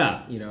whistles.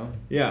 Yeah.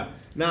 Yeah.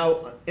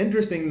 Now,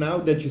 interesting now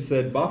that you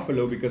said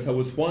Buffalo, because I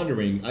was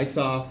wondering. I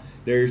saw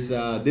this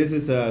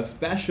is a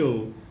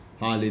special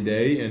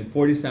holiday and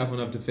 47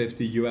 of the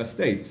 50 U.S.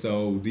 states.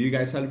 So, do you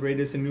guys celebrate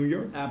this in New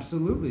York?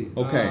 Absolutely.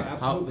 Okay.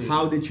 Absolutely.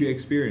 How did you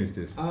experience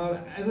this?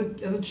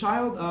 As a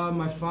child,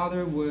 my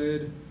father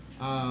would.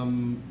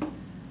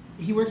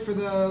 He worked for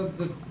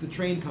the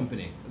train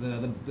company,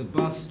 the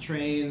bus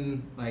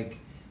train, like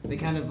they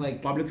kind of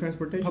like Public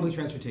transportation? public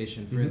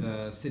transportation for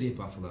the city of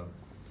Buffalo.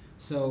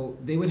 So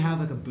they would have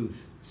like a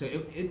booth. So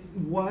it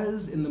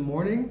was in the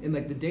morning, in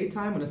like the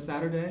daytime on a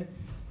Saturday,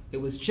 it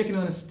was chicken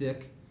on a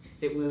stick.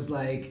 It was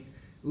like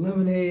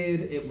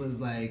lemonade. It was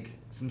like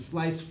some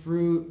sliced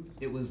fruit.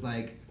 It was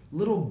like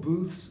little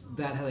booths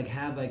that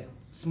had like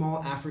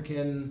small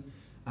African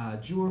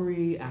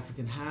jewelry,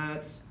 African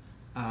hats,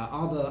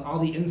 all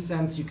the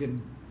incense you could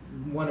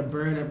want to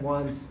burn at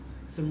once,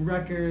 some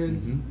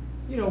records,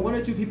 one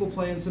or two people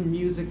playing some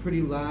music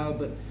pretty loud,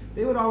 but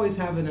they would always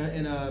have in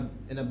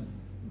a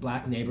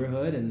black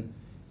neighborhood, and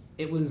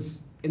it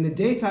was in the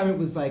daytime it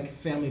was like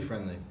family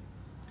friendly.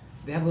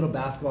 They have a little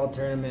basketball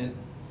tournament,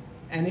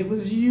 and it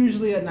was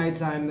usually at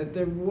nighttime that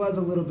there was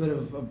a little bit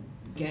of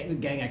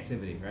gang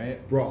activity,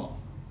 right? Brawl.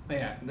 But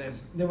yeah,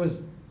 there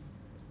was,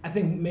 I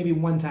think maybe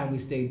one time we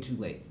stayed too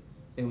late.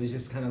 It was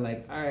just kind of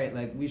like, all right,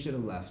 like we should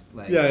have left.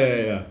 Like,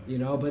 Yeah.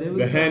 But it was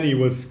The Henny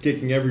was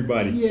kicking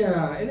everybody.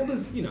 Yeah, and it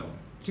was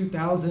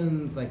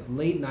 2000s, like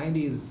late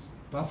 90s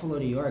Buffalo,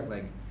 New York,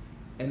 like,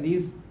 and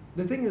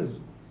the thing is,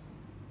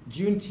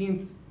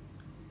 Juneteenth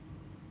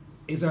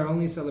is our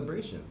only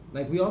celebration.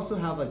 Like we also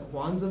have like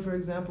Kwanzaa, for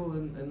example,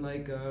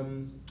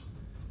 in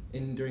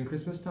during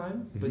Christmas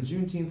time, but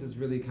Juneteenth is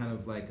really kind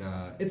of like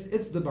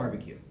it's the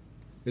barbecue.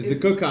 It's the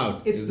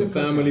cookout. It's a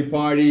family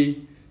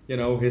party.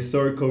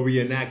 Historical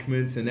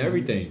reenactments and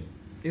everything.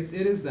 It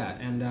is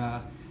that,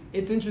 and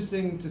it's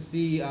interesting to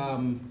see.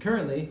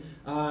 Currently,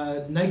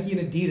 Nike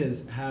and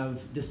Adidas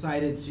have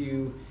decided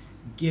to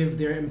give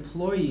their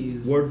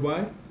employees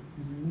Worldwide?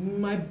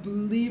 I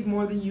believe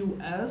more than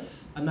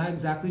U.S. I'm not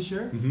exactly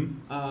sure,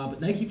 but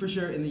Nike for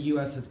sure in the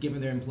U.S. has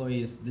given their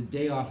employees the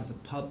day off as a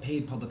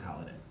paid public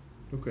holiday.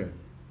 Okay.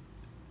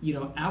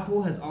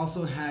 Apple has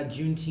also had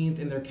Juneteenth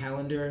in their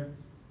calendar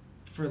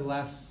for the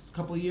last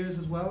couple of years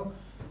as well.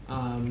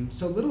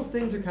 So little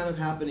things are kind of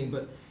happening,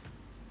 but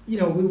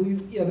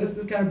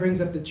this kind of brings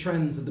up the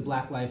trends of the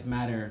Black Lives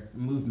Matter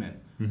movement.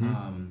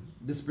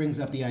 This brings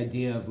up the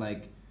idea of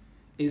like,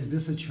 is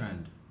this a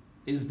trend?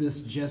 Is this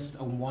just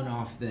a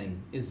one-off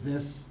thing? Is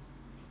this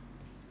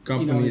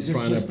companies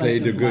trying to play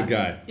the good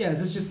guy? Yeah,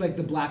 is this just like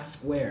the black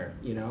square,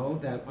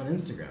 that on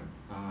Instagram?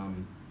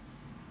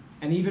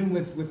 And even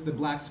with the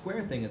black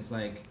square thing, it's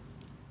like,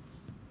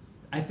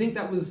 I think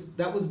that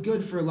was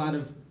good for a lot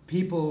of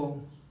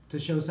people to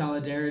show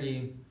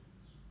solidarity,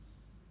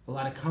 a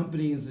lot of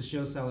companies to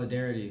show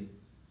solidarity.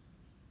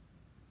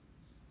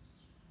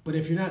 But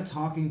if you're not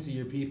talking to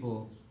your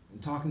people,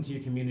 talking to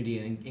your community,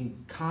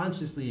 and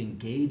consciously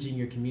engaging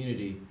your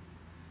community,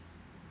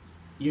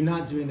 you're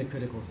not doing the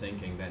critical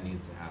thinking that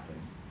needs to happen.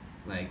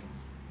 Like,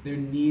 there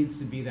needs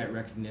to be that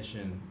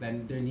recognition,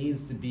 that there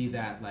needs to be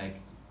that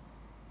like,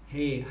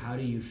 hey, how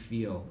do you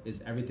feel?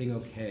 Is everything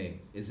okay?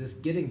 Is this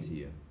getting to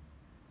you?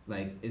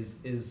 Like,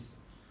 is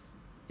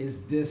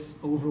this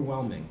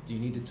overwhelming? Do you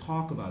need to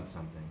talk about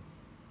something?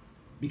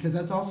 Because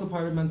that's also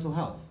part of mental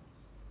health.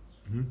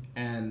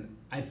 And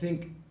I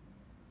think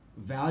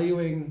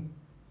valuing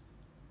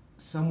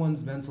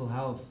someone's mental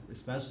health,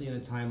 especially in a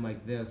time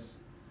like this,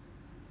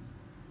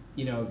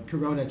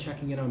 Corona,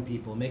 checking in on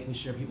people, making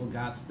sure people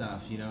got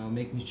stuff,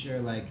 making sure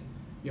like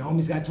your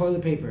homies got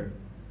toilet paper.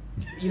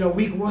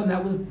 Week one,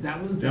 that was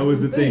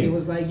the thing. It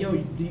was like,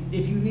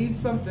 if you need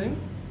something.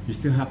 You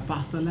still have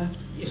pasta left?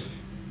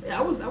 Yeah,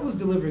 I was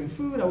delivering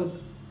food.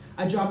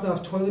 I dropped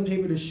off toilet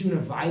paper to Shuna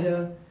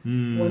Vida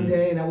one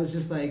day, and I was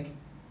just like,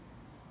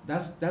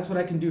 that's what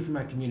I can do for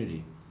my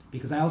community,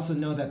 because I also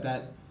know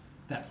that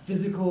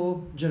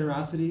physical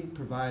generosity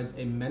provides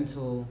a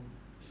mental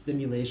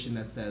stimulation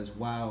that says,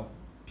 wow,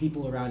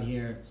 people around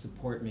here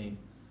support me,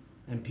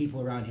 and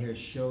people around here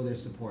show their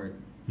support,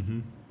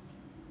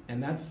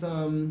 and that's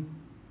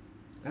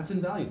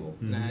invaluable.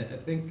 And I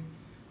think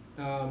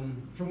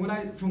from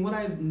what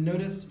I've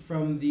noticed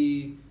from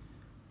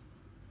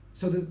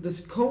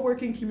this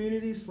co-working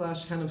community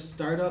 / kind of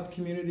startup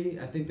community,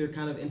 I think they're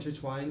kind of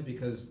intertwined,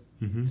 because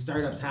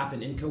startups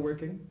happen in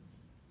co-working.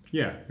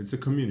 Yeah, it's a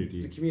community.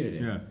 It's a community.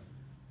 Yeah.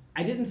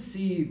 I didn't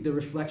see the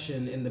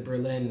reflection in the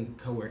Berlin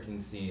co-working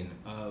scene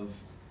of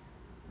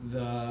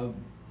the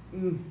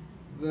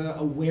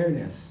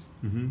awareness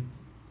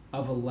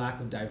of a lack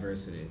of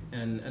diversity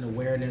and an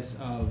awareness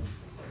of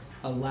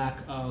a lack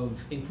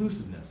of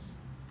inclusiveness.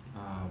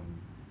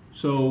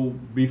 So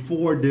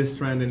before this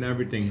trend and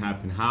everything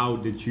happened, how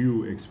did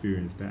you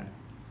experience that?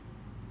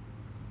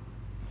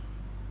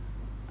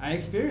 I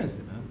experienced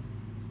it, man.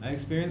 I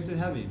experienced it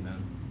heavy,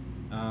 man.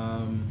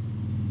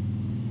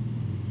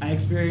 I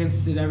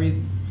experienced it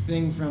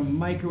everything from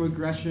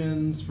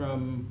microaggressions,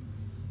 from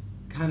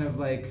kind of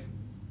like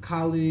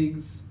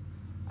colleagues.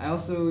 I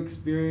also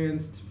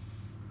experienced,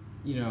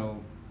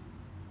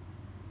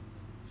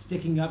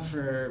 sticking up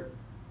for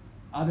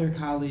other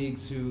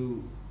colleagues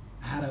who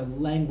had a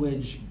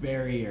language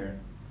barrier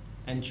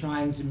and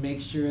trying to make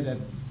sure that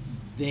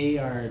they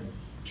are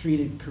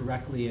treated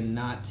correctly and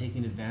not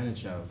taken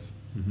advantage of.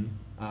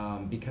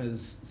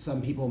 Because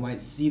some people might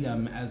see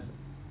them as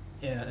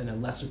in a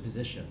lesser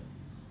position.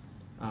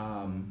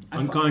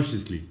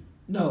 Unconsciously.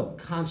 No,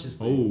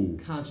 consciously. Oh.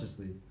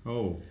 Consciously.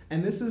 Oh.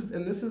 And this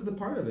is the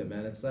part of it,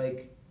 man. It's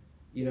like,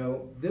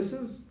 this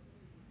is,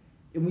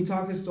 and we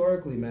talk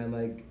historically, man.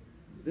 Like,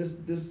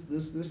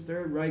 this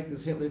Third Reich,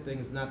 this Hitler thing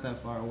is not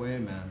that far away,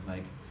 man.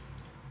 Like,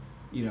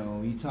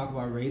 you talk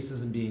about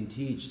racism being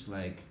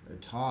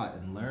taught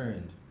and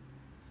learned.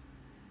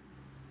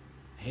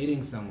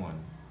 Hating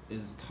someone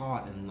is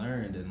taught and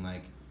learned, and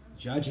like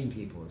judging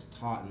people is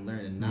taught and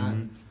learned,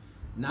 and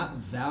not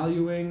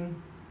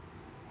valuing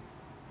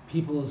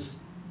people's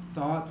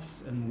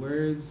thoughts and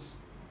words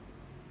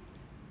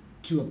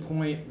to a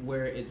point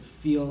where it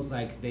feels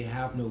like they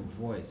have no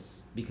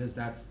voice, because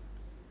that's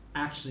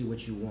actually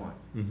what you want.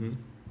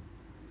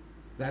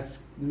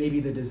 That's maybe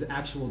the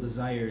actual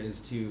desire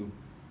is to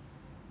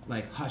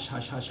like hush,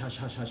 hush, hush, hush,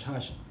 hush, hush,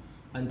 hush,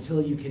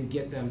 until you can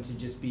get them to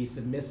just be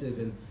submissive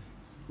and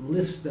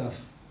lift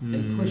stuff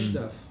and push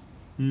stuff.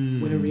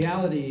 When in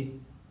reality,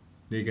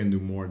 they can do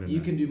more than you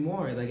that. can do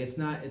more. Like it's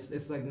not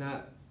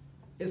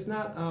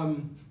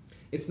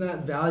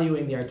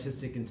valuing the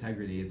artistic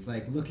integrity. It's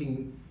like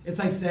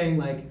saying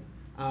like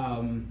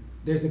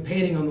there's a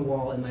painting on the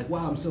wall and like,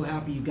 wow, I'm so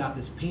happy you got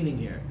this painting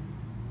here.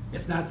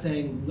 It's not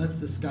saying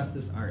let's discuss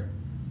this art.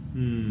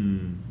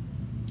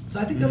 So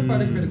I think that's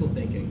part of critical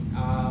thinking.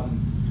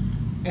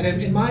 And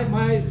in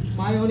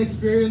my own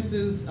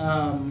experiences,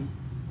 I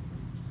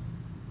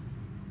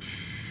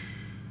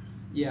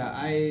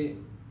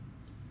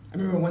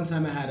remember one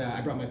time I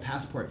brought my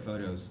passport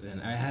photos,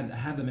 and I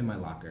had them in my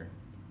locker,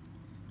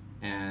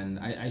 and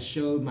I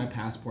showed my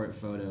passport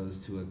photos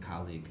to a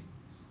colleague.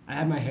 I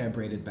had my hair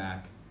braided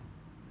back.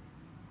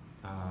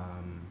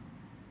 I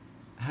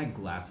had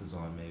glasses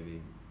on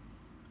maybe,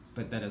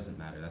 but that doesn't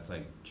matter. That's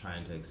like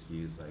trying to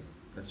excuse like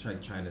that's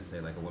trying to say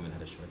like a woman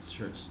had a short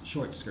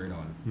skirt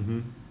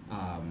on,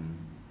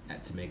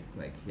 to make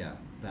like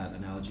that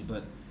analogy.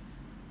 But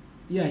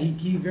yeah,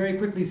 he very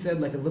quickly said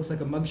like it looks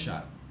like a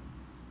mugshot.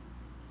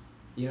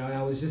 And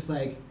I was just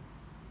like,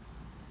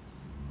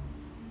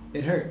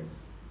 it hurt.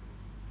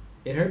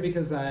 It hurt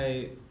because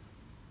I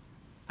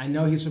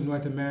know he's from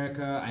North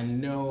America. I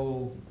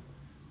know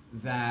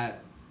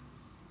that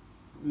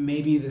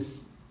maybe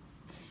this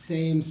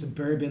same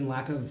suburban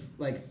lack of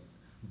like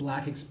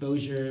black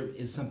exposure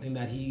is something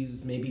that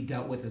he's maybe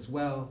dealt with as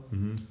well.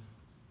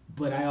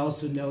 But I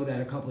also know that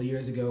a couple of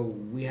years ago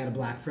we had a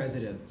black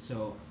president,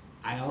 so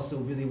I also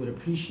really would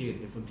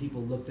appreciate if when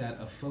people looked at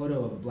a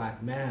photo of a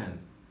black man,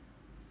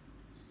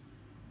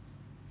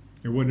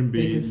 it wouldn't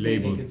be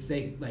labeled. They could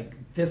say like,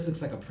 this looks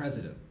like a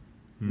president,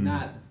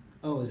 not,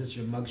 oh, is this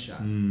your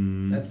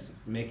mugshot? That's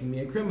making me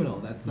a criminal.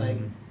 That's like,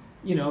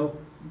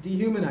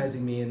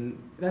 dehumanizing me,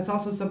 and that's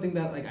also something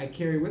that like I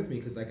carry with me,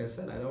 because like I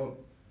said,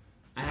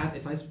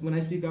 when I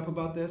speak up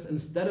about this,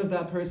 instead of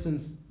that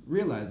person's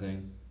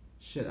realizing,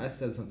 shit, I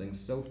said something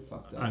so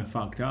fucked up. I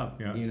fucked up,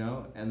 yeah.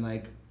 And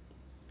like,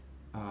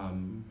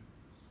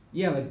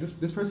 like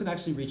this person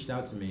actually reached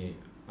out to me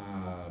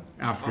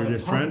after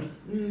this trend,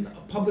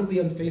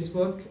 publicly on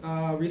Facebook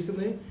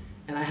recently,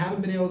 and I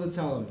haven't been able to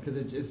tell him because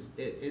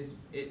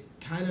it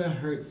kind of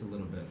hurts a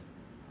little bit.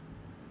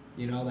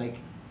 Like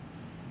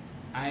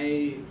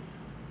I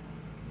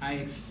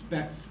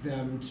expect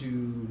them to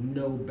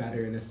know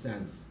better in a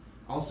sense.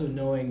 Also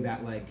knowing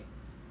that like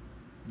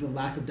the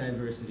lack of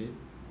diversity,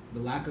 the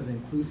lack of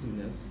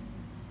inclusiveness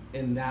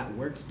in that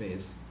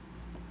workspace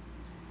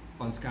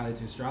on Scala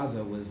to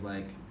Straza was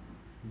like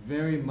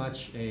very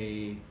much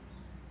a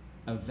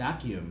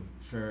vacuum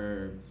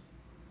for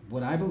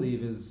what I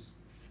believe is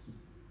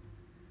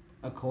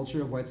a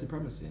culture of white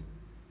supremacy.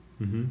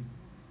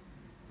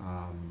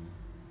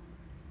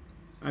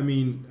 I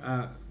mean,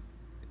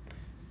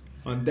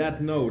 on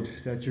that note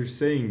that you're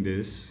saying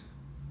this,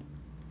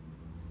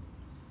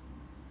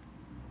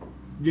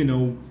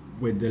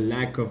 with the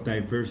lack of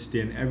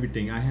diversity and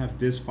everything, I have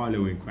this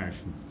following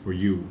question for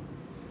you.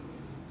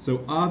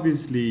 So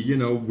obviously,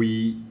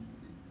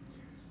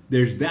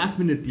 there's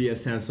definitely a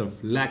sense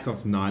of lack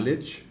of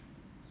knowledge,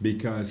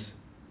 because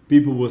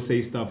people will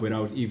say stuff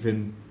without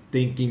even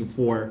thinking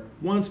for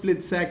one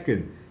split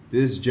second.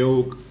 This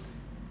joke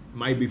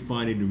might be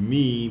funny to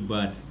me,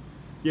 but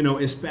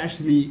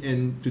especially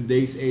in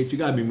today's age, you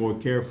gotta be more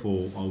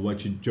careful on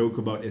what you joke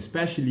about,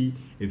 especially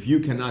if you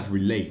cannot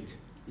relate.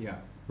 Yeah.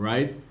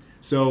 Right?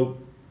 So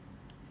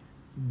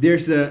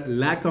there's a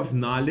lack of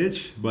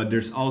knowledge, but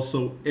there's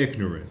also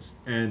ignorance.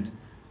 And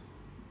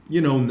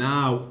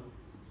now,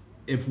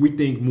 if we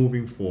think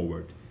moving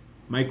forward,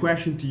 my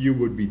question to you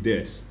would be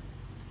this: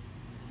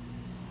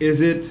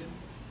 is it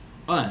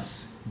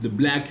us, the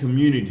black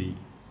community,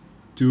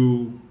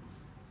 to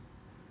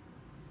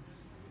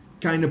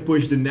kind of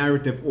push the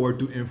narrative or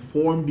to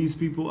inform these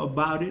people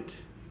about it?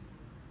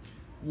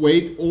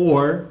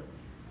 Or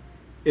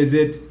is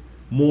it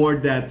more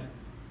that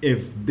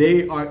if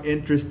they are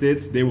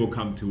interested, they will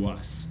come to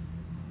us?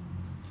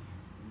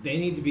 they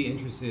need to be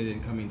interested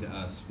in coming to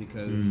us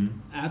because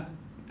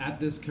at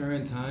this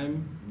current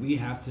time, we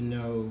have to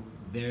know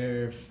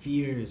their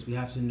fears, we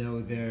have to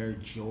know their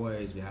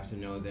joys, we have to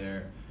know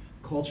their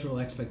cultural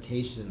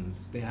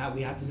expectations. We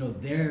have to know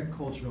their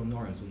cultural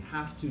norms. We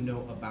have to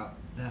know about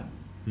them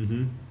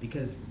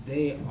because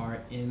they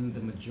are in the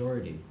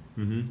majority.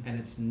 And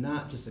it's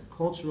not just a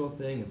cultural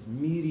thing, it's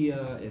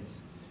media,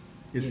 it's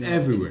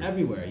everywhere. It's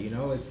everywhere,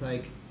 it's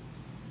like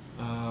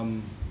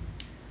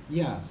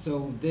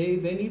so they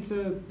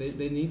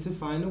need to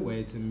find a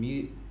way to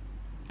meet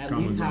at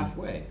least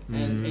halfway.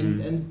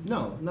 And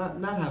no,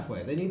 not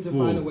halfway. They need to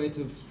find a way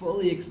to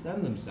fully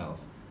extend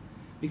themselves.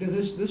 Because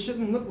this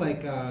shouldn't look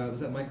like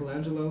was that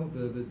Michelangelo,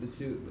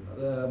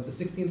 the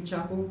 16th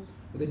chapel,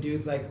 where the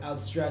dude's like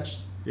outstretched.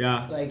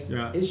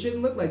 It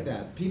shouldn't look like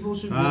that. People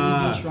should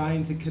really be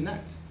trying to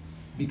connect,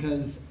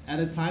 because at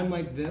a time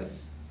like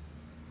this,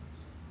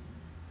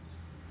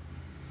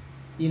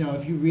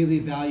 if you really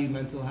value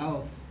mental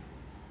health,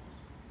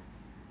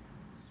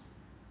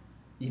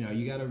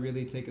 you got to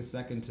really take a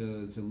second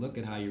to look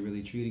at how you're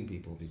really treating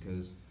people,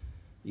 because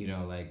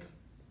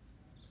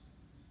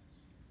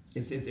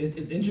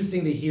it's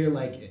interesting to hear,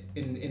 like,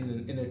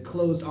 in a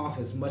closed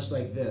office much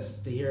like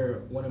this, to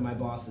hear one of my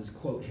bosses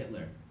quote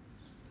Hitler.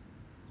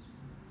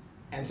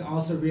 And to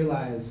also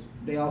realize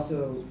they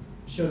also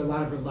showed a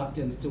lot of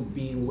reluctance to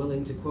being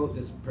willing to quote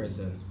this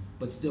person,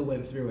 but still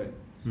went through it.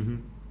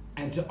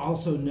 And to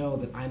also know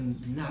that I'm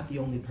not the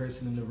only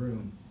person in the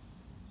room.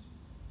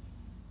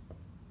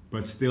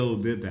 But still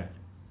did that.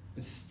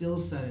 And still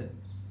said it.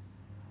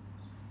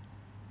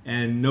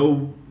 And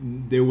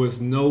there was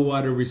no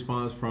other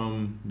response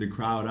from the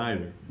crowd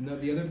either. No,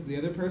 the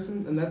other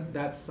person, and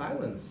that's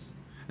silence.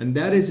 And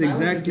that is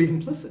exactly the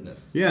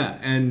complicitness. Yeah,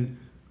 and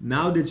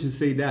now that you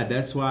say that,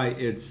 that's why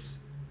it's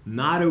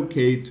not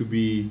okay to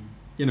be,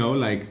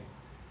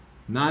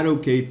 not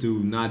okay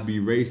to not be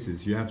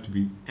racist. You have to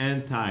be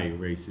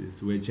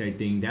anti-racist, which I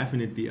think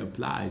definitely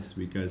applies,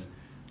 because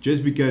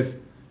just because,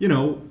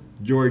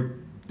 you're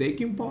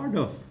taking part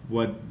of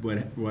what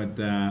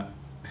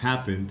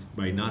happened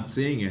by not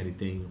saying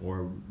anything,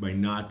 or by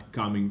not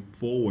coming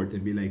forward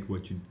and be like,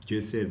 what you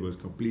just said was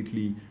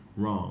completely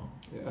wrong.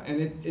 Yeah, and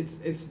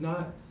it's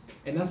not,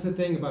 and that's the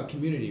thing about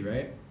community,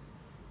 right?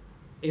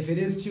 If it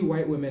is two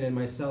white women and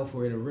myself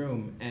were in a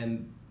room,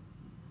 and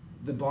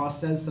the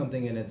boss says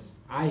something, and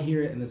I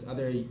hear it and this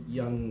other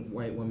young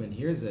white woman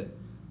hears it,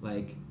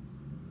 like,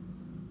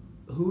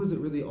 who is it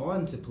really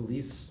on to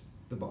police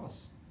the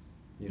boss?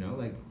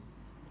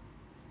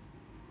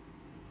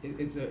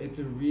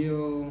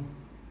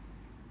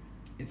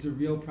 It's a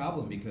real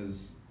problem,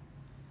 because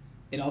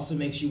it also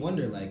makes you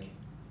wonder, like,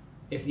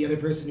 if the other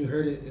person who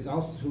heard it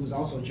who's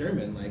also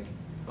German, like,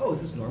 oh,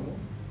 is this normal?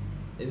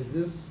 Is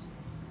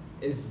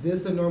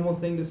this a normal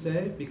thing to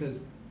say?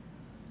 Because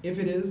if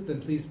it is,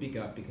 then please speak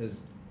up,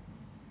 because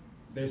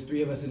there's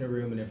three of us in a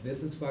room, and if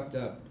this is fucked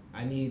up,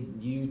 I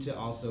need you to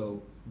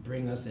also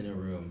bring us in a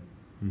room,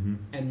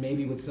 and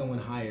maybe with someone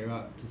higher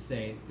up to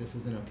say, this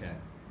isn't okay.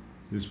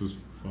 This was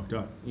fucked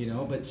up.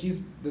 But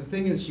the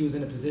thing is, she was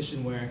in a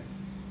position where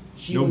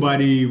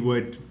nobody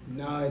would...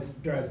 No, it's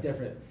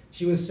different.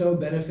 She was so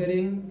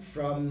benefiting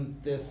from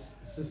this,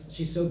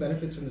 she so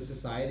benefits from the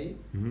society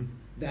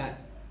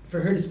that for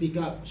her to speak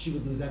up, she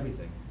would lose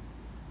everything.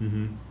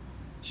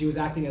 She was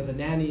acting as a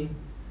nanny,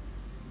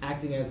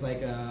 acting as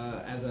like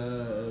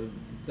a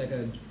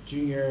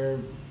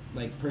junior,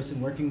 like, person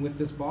working with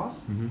this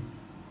boss.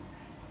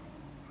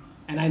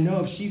 And I know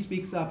if she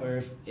speaks up,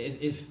 or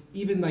if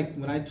even, like,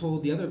 when I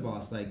told the other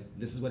boss, like,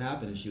 this is what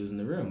happened and she was in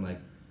the room,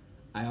 like,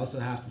 I also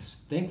have to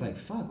think, like,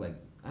 fuck, like,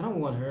 I don't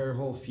want her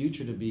whole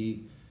future to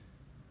be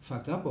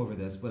fucked up over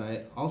this, but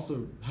I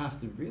also have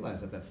to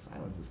realize that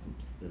silence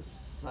is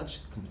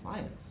such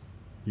compliance.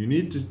 You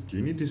need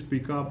to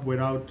speak up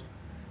without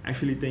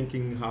actually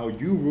thinking how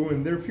you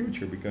ruin their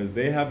future, because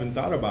they haven't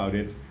thought about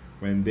it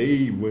when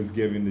they was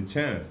given the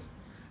chance.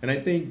 And I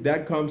think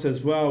that comes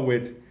as well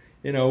with,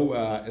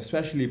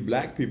 especially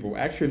black people.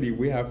 Actually,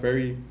 we're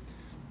very,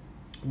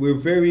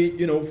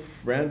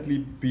 friendly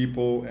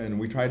people, and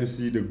we try to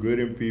see the good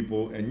in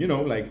people. And,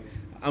 like,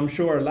 I'm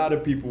sure a lot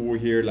of people will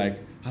hear, like,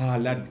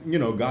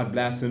 God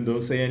bless them,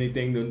 don't say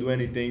anything, don't do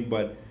anything.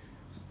 But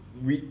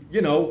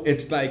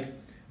it's like,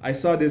 I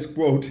saw this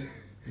quote,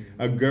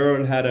 a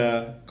girl had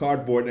a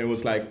cardboard and it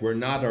was like, we're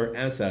not our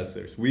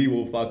ancestors, we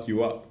will fuck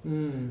you up.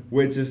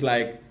 Which is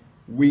like,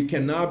 we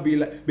cannot be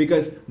like,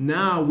 because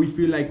now we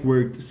feel like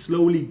we're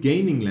slowly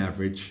gaining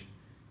leverage,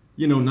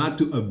 not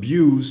to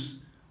abuse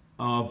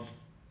of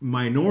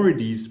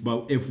minorities,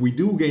 but if we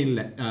do gain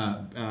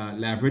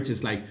leverage,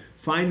 it's like,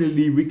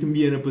 finally we can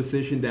be in a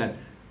position that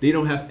they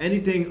don't have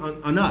anything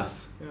on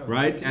us,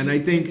 right? And I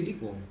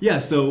think,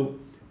 so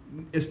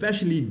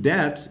especially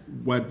that,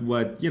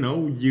 what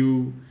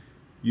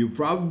you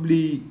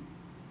probably,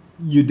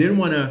 you didn't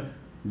want to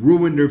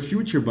ruin their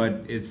future,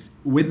 but it's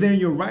within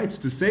your rights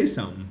to say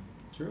something.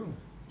 True.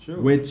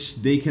 Which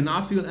they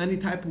cannot feel any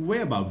type of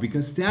way about,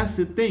 because that's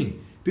the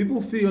thing.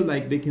 People feel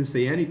like they can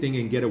say anything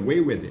and get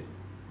away with it.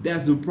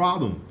 That's the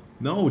problem.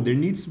 No, there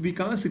needs to be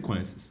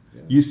consequences.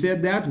 Yeah. You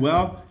said that,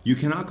 well, you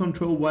cannot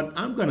control what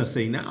I'm gonna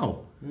say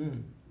now.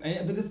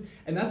 And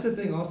that's the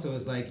thing also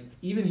is like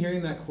even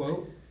hearing that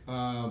quote,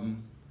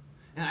 and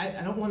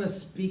I don't want to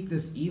speak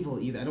this evil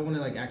either. I don't want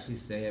to like actually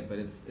say it, but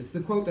it's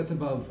the quote that's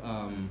above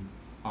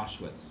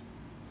Auschwitz.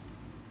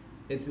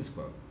 It's this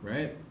quote,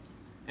 right?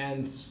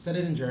 And said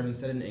it in German,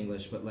 said it in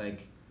English, but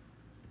like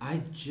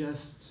I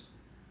just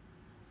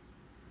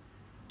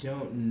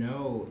don't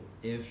know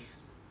if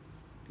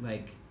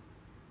like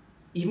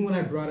even when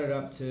I brought it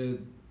up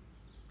to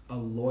a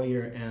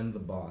lawyer and the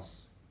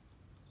boss,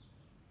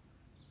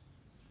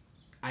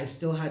 I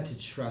still had to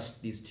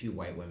trust these two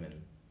white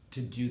women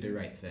to do the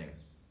right thing,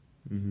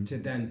 to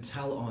then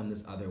tell on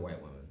this other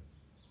white woman.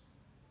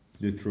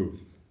 The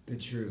truth. The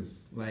truth.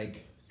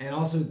 Like, and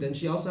also, then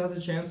she also has a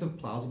chance of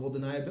plausible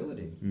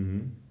deniability.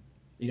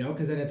 You know,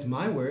 because then it's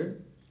my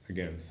word.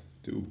 Against,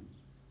 too.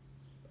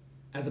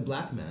 As a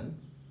black man,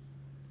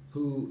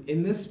 who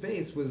in this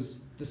space was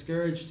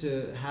discouraged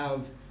to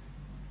have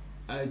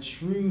a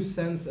true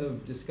sense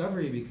of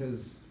discovery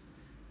because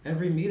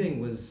every meeting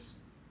was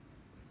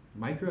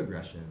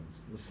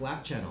microaggressions, the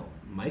Slack channel,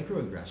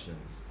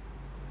 microaggressions.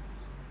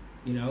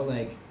 You know,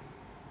 like,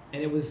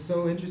 and it was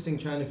so interesting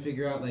trying to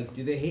figure out, like,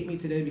 do they hate me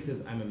today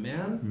because I'm a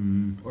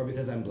man or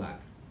because I'm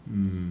black?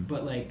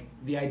 But, like,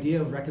 the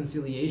idea of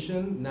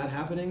reconciliation not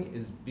happening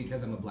is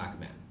because I'm a black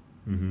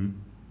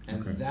man.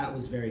 And that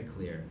was very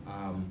clear.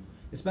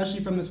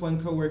 Especially from this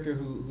one coworker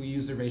who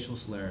used a racial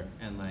slur,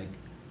 and, like,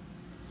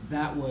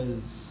 that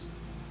was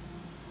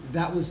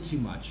too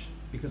much.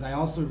 Because I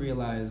also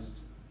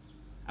realized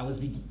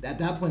at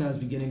that point I was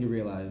beginning to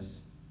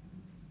realize,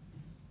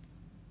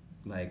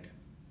 like,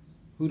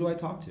 who do I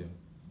talk to?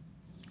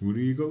 Who do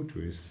you go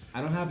to?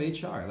 I don't have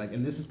HR. Like,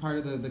 and this is part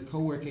of the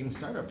co-working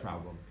startup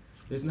problem.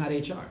 There's not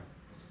HR.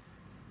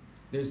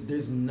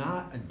 There's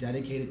not a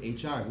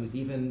dedicated HR who's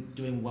even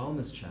doing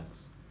wellness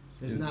checks.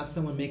 There's not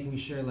someone making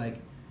sure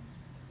like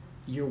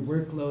your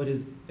workload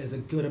is a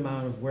good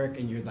amount of work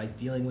and you're like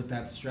dealing with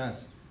that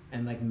stress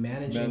and like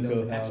managing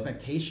those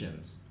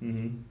expectations.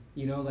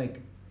 You know, like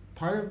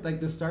part of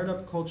like the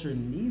startup culture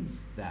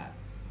needs that.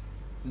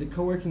 The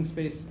co-working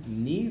space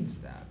needs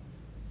that.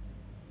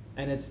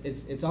 And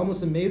it's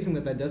almost amazing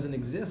that doesn't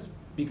exist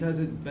because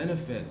it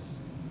benefits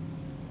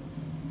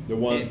the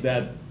ones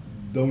that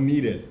don't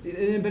need it.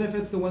 It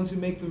benefits the ones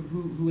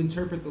who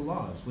interpret the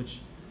laws,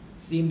 which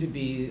seem to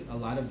be a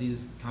lot of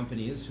these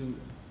companies who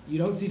you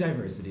don't see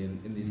diversity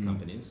in these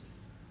companies.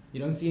 You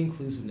don't see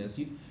inclusiveness.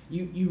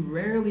 You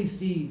rarely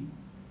see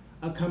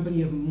a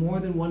company of more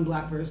than one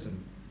black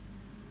person.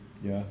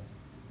 Yeah.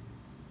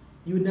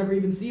 You would never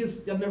even see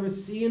I've never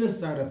seen a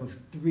startup of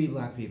 3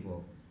 black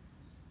people.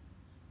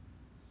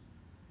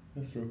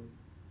 That's true.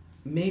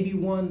 Maybe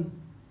 1,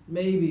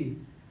 maybe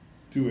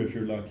 2 if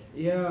you're lucky.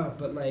 Yeah,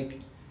 but like,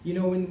 you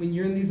know, when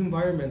you're in these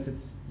environments,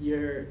 it's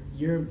you're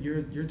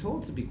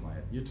told to be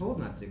quiet. You're told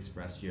not to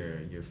express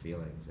your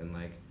feelings. And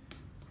like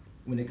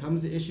when it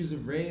comes to issues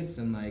of race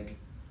and like,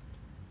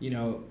 you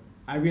know,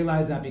 I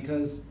realize that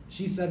because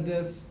she said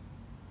this,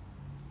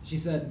 she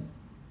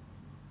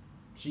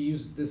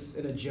used this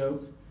in a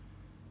joke.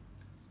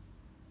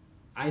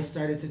 I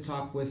started to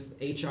talk with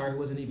HR who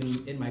wasn't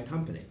even in my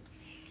company.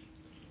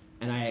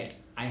 And I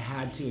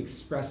had to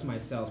express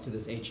myself to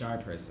this HR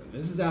person.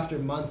 This is actually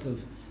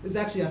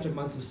after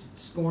months of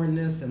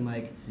scornness and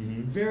like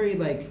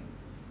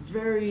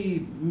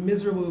very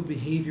miserable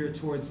behavior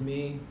towards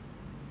me,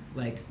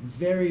 like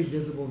very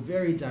visible,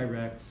 very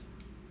direct.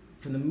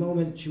 From the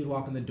moment she would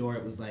walk in the door,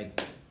 it was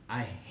like,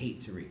 I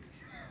hate Tariq.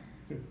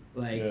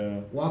 Like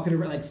walking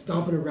around, like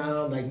stomping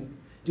around, like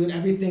doing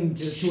everything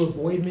just to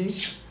avoid me,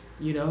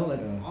 you know,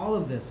 like all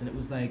of this. And it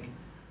was like,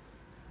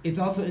 it's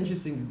also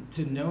interesting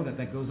to know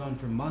that goes on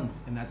for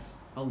months, and that's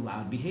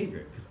allowed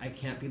behavior because I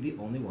can't be the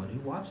only one who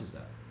watches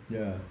that.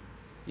 Yeah.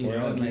 You or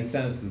know, at like, least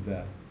senses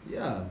that.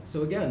 Yeah.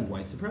 So again,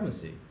 white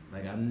supremacy.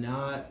 Like I'm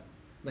not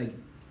like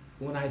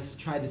when I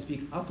tried to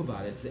speak up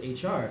about it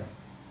to HR,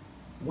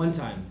 one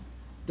time,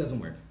 doesn't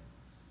work.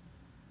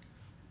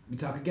 We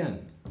talk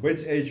again.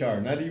 Which HR?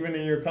 Not even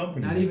in your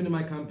company. Not even in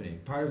my company.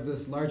 Part of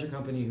this larger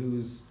company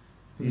who's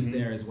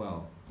there as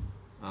well.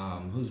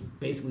 Who's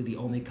basically the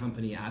only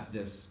company at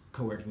this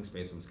co-working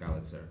space on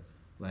Skalitzer.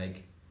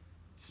 Like,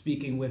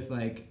 speaking with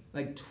like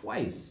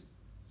twice,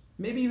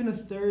 maybe even a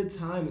third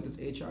time with this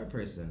HR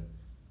person.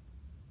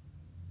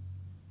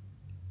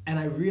 And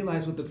I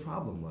realized what the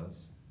problem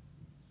was.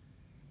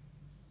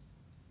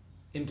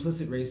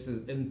 Implicit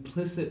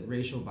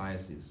racial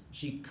biases.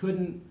 She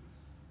couldn't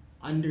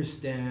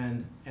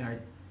understand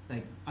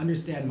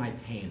understand my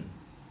pain.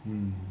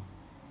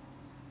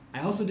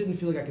 I also didn't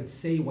feel like I could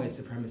say white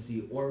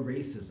supremacy or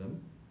racism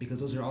because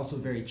those are also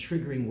very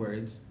triggering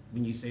words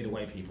when you say to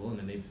white people, and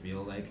then they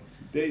feel like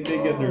they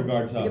get their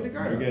guards up. They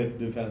get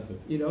defensive.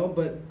 You know,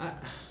 but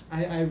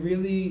I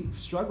really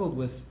struggled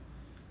with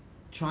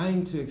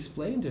trying to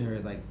explain to her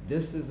like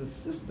this is a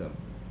system,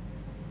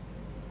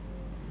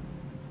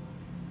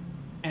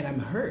 and I'm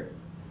hurt,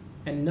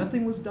 and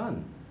nothing was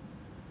done.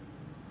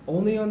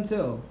 Only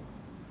until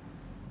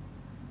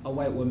a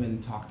white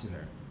woman talk to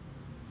her.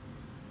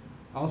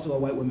 Also a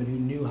white woman who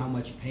knew how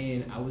much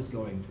pain I was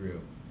going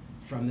through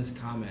from this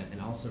comment,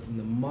 and also from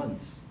the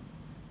months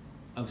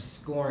of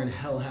scorn,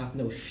 hell hath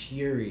no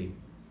fury,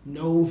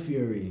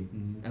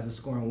 as a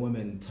scorn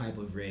woman type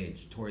of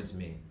rage towards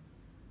me.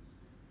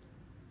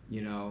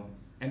 You know?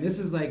 And this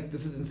is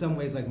in some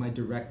ways like my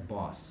direct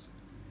boss.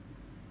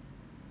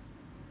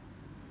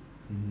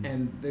 Mm-hmm.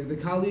 And the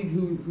colleague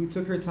who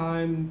took her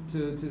time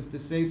to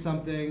say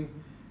something,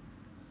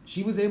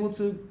 she was able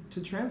to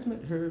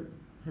transmit her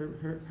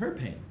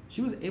pain.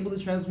 She was able to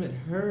transmit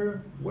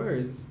her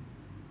words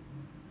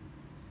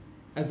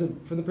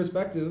from the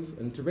perspective,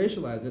 and to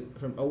racialize it,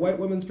 from a white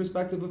woman's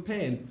perspective of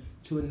pain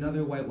to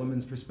another white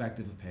woman's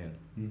perspective of pain.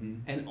 Mm-hmm.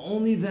 And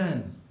only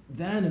then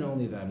and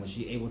only then was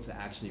she able to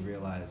actually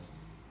realize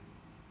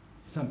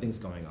something's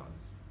going on.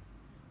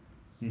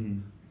 Mm-hmm.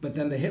 But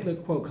then the Hitler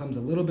quote comes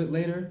a little bit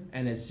later,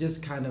 and it's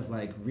just kind of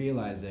like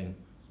realizing,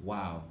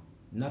 wow,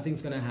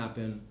 nothing's gonna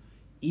happen.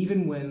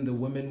 Even when the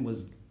woman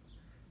was,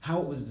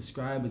 how it was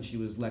described when she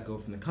was let go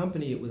from the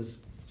company, it was,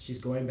 she's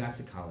going back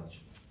to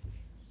college.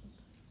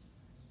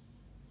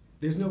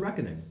 There's no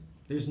reckoning.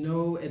 There's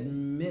no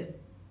admittal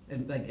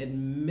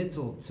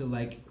to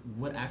like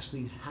what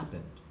actually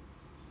happened.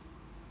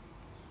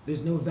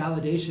 There's no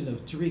validation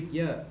of, Tariq,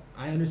 yeah,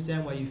 I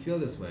understand why you feel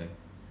this way.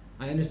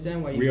 I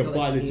understand why you feel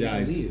like you need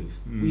to leave.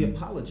 We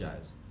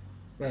apologize.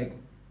 Like,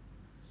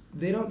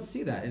 they don't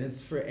see that, and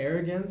it's for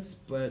arrogance,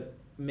 but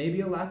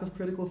maybe a lack of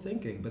critical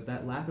thinking. But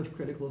that lack of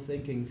critical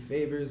thinking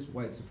favors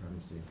white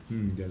supremacy.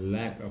 The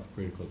lack of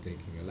critical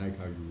thinking. I like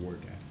how you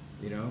word that.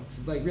 You know,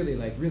 it's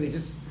really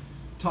just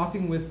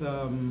talking with.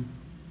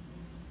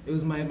 It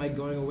was my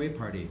going away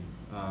party.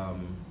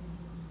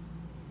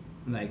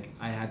 Like,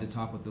 I had to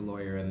talk with the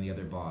lawyer and the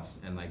other boss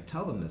and like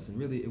tell them this, and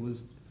really it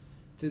was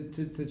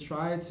to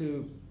try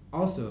to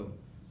also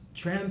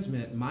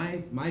transmit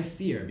my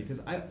fear,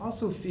 because I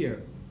also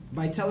fear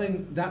by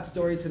telling that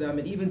story to them,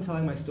 and even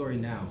telling my story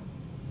now,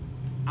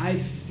 I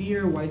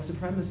fear white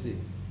supremacy.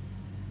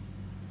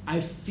 I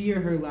fear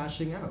her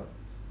lashing out.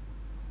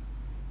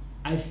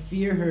 I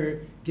fear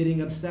her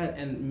getting upset,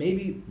 and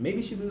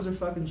maybe she loses her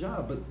fucking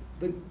job,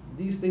 but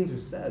these things are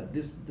said.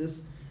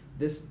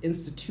 This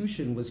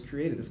institution was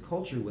created, this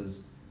culture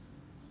was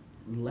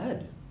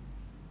led.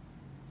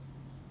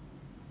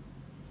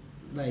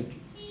 Like,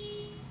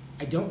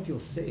 I don't feel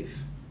safe.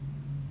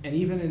 And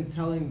even in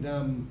telling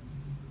them,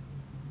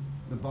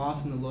 the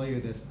boss and the lawyer,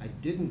 this, I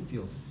didn't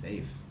feel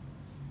safe.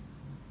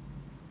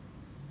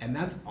 And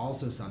that's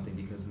also something,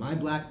 because my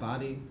black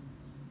body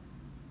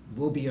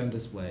will be on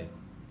display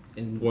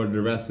for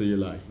the rest of your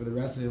life. For the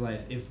rest of your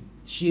life, if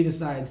she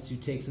decides to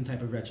take some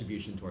type of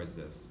retribution towards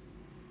this,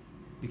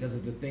 because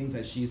of the things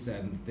that she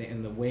said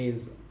and the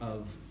ways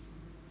of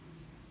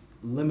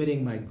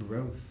limiting my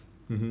growth.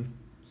 Mm-hmm.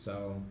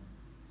 So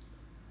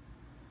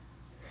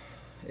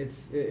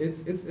it's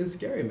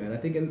scary, man. I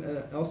think,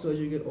 also as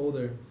you get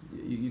older,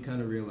 you kind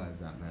of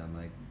realize that, man.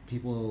 Like,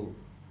 people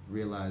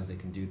realize they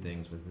can do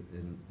things with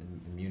in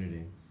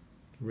immunity.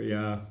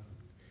 Yeah,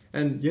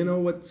 and you know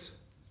what's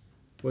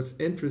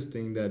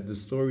interesting, that the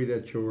story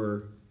that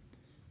you're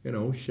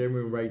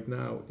sharing right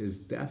now is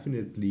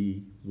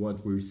definitely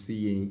what we're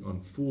seeing on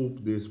full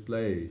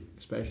display,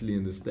 especially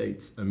in the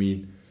States. I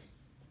mean,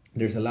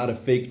 there's a lot of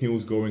fake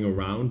news going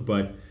around,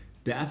 but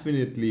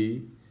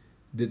definitely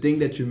the thing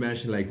that you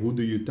mentioned, like, who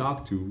do you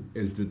talk to,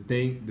 is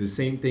the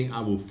same thing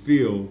I will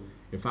feel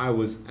if I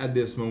was at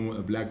this moment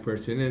a black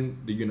person in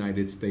the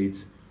United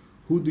States.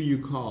 Who do you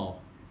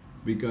call?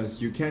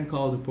 Because you can't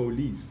call the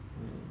police.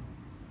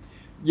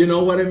 You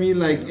know what I mean?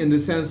 Like, in the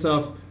sense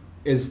of,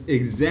 is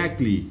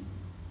exactly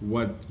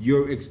what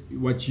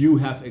you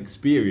have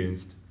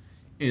experienced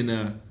in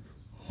a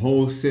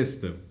whole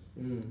system.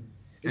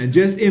 And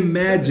just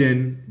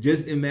imagine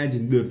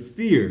the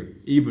fear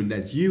even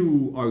that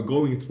you are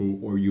going through,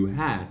 or you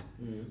had,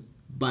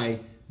 by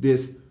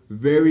this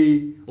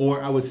very,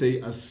 or I would say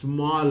a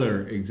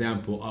smaller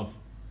example of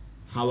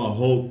how a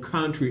whole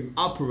country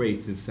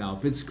operates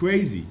itself. It's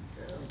crazy.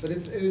 But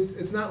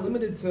it's not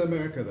limited to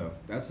America, though.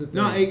 That's the thing.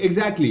 No,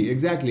 exactly.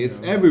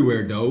 It's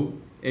everywhere, though.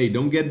 Hey,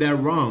 don't get that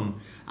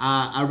wrong.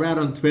 I read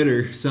on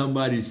Twitter,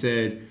 somebody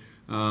said,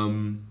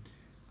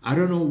 I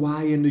don't know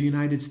why in the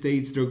United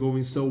States they're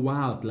going so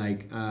wild.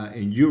 Like,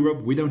 in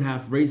Europe, we don't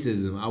have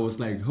racism. I was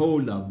like,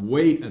 hold up,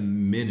 wait a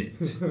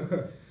minute.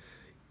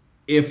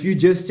 If you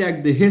just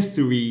check the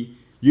history,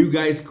 you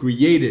guys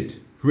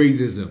created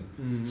racism.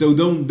 Mm-hmm. So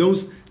don't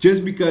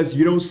just because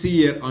you don't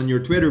see it on your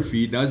Twitter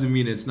feed doesn't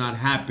mean it's not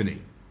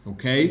happening.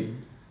 Okay?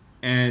 Mm-hmm.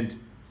 And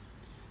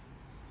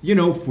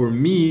for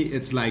me,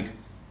 it's like,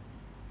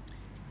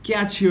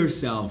 catch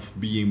yourself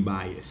being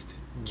biased.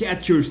 Mm-hmm.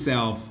 Catch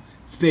yourself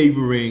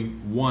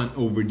favoring one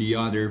over the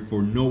other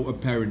for no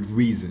apparent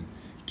reason.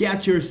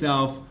 Catch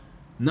yourself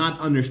not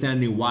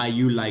understanding why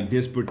you like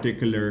this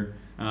particular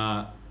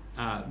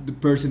the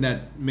person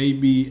that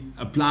maybe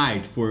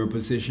applied for a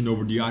position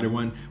over the other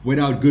one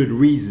without good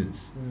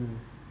reasons.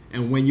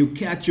 And when you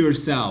catch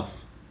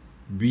yourself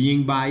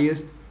being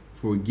biased,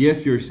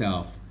 forgive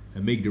yourself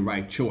and make the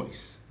right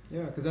choice.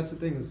 Yeah, because that's the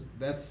thing is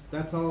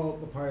that's all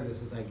a part of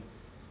this is like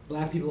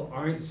black people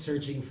aren't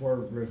searching for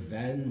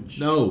revenge.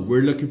 No,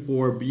 we're looking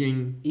for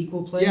being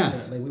Equal playing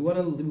Yes. field. Like we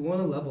want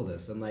to level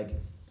this, and like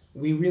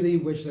we really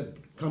wish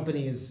that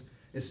companies,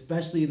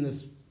 especially in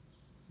this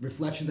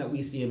reflection that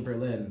we see in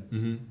Berlin,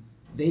 Mhm.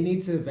 they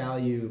need to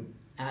value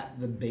at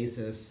the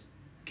basis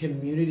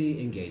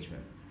community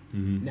engagement.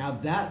 Mhm. Now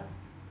that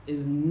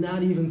is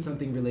not even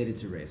something related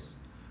to race,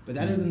 but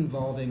that is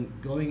involving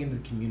going into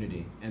the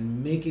community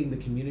and making the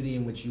community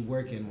in which you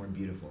work in more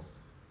beautiful.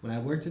 When I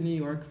worked in New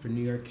York for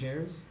New York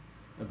Cares,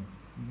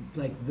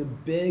 like the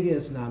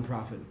biggest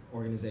nonprofit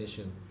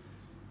organization,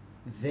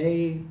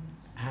 they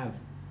have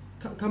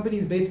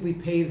companies basically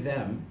pay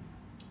them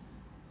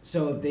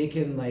so they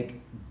can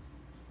like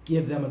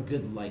give them a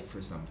good light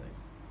for something.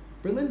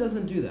 Berlin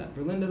doesn't do that.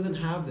 Berlin doesn't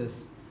have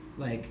this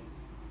like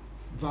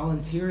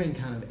volunteering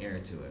kind of air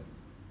to it.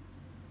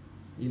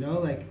 You know,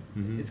 like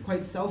it's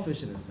quite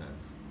selfish in a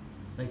sense.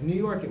 Like New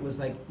York, it was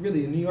like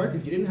really in New York,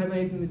 if you didn't have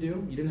anything to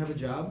do, you didn't have a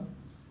job,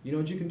 you know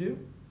what you can do?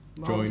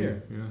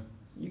 Volunteer. Join. Yeah.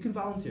 You can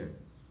volunteer.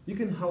 You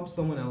can help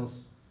someone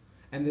else.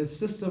 And the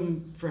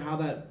system for how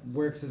that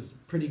works is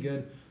pretty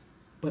good.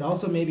 But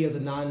also maybe as a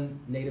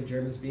non-native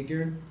German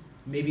speaker,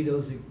 maybe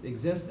those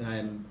exist and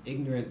I'm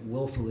ignorant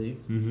willfully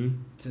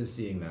to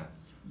seeing that.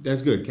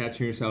 That's good.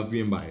 Catching yourself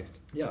being biased.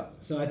 Yeah.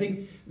 So I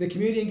think the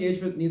community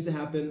engagement needs to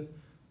happen,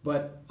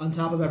 but on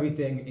top of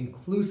everything,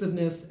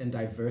 inclusiveness and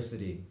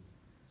diversity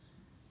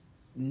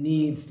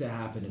needs to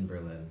happen in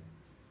Berlin.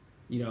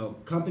 You know,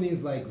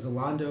 companies like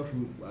Zalando,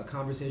 from a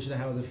conversation I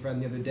had with a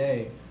friend the other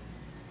day,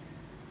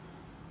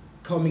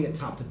 combing it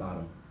top to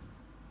bottom.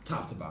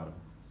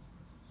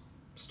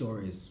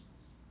 Stories.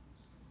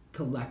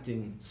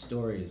 Collecting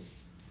stories.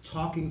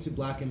 Talking to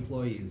black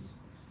employees.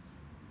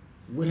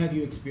 What have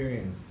you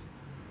experienced?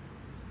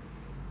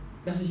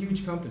 That's a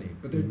huge company,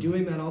 but they're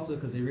doing that also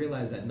because they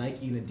realize that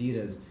Nike and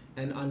Adidas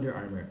and Under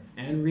Armour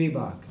and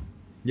Reebok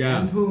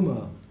and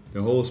Puma,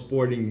 The whole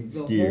sporting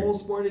the gear. whole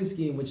sporting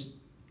scheme, which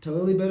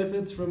totally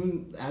benefits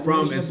from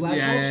admiration of black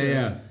culture.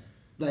 Yeah.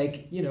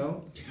 Like, you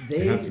know,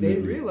 they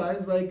Definitely.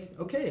 realize like,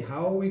 okay,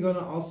 how are we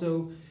gonna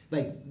also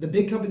like the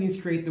big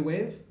companies create the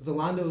wave?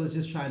 Zalando is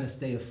just trying to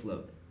stay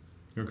afloat.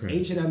 Okay.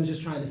 H&M is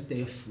just trying to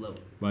stay afloat.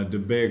 But the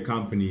big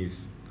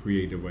companies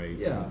create the way.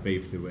 Yeah.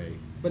 Pave the way.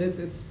 But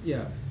it's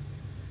yeah.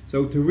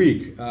 So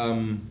Tariq,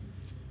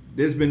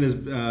 this has been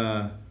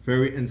a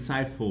very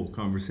insightful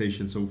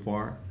conversation so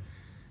far.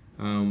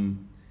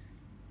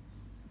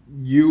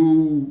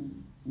 You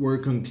were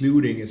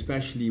concluding,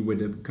 especially with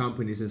the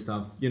companies and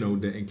stuff, you know,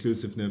 the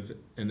inclusiveness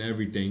and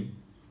everything.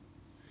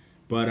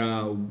 But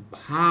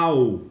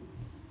how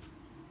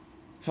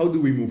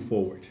do we move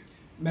forward?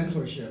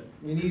 Mentorship.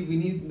 We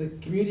need the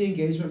community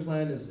engagement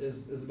plan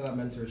is about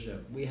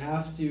mentorship. We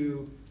have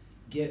to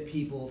get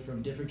people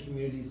from different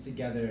communities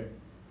together.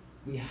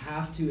 We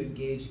have to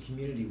engage the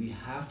community. We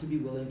have to be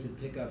willing to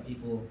pick up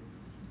people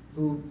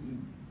who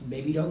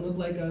maybe don't look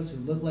like us, who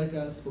look like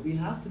us, but we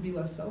have to be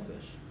less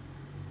selfish.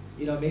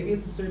 You know, maybe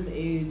it's a certain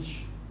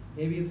age,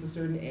 maybe it's a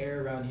certain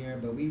air around here,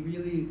 but we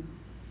really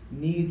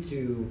need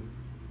to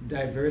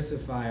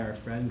diversify our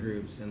friend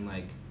groups and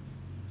like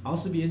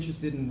also be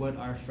interested in what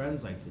our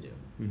friends like to do.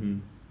 Mm-hmm.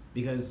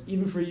 Because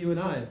even for you and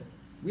I,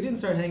 we didn't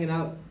start hanging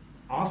out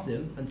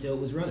often until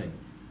it was running.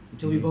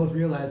 Until we both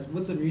realized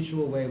what's a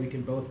mutual way we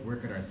can both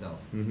work at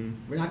ourselves. Mm-hmm.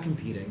 We're not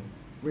competing.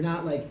 We're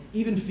not like,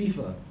 even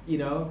FIFA, you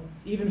know?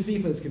 Even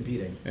FIFA is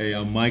competing. Hey,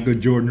 I'm Michael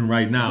Jordan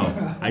right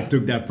now. I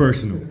took that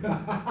personal.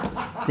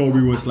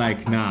 Kobe was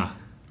like, nah,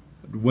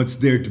 what's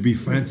there to be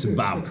friends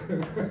about?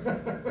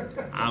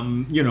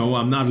 I'm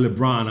not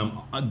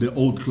LeBron. I'm the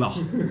old claw.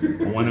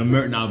 I want to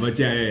murder now, but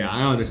yeah,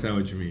 I understand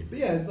what you mean. But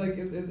yeah, it's like,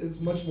 it's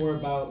much more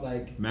about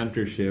like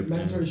Mentorship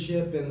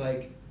and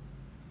like,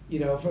 you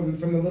know, from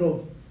the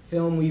little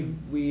film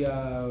we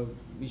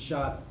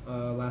shot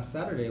last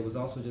Saturday, it was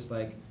also just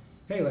like,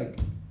 hey, like,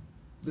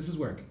 this is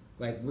work.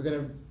 Like, we're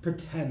gonna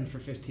pretend for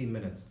 15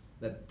 minutes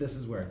that this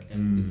is work,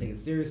 and we take it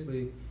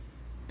seriously.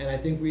 And I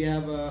think I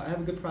have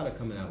a good product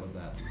coming out with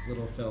that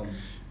little film.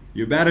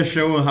 You better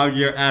show him how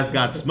your ass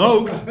got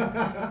smoked.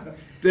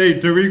 Hey,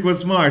 Tariq was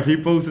smart. He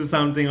posted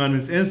something on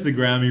his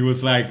Instagram. He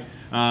was like,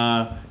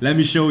 let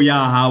me show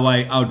y'all how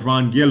I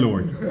outrun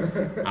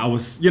Gaylord. I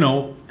was,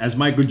 as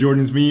Michael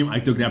Jordan's meme, I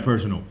took that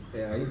personal.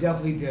 Yeah, you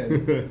definitely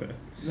did.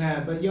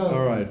 Man, but yo.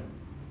 All right.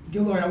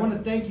 Gilord, I want to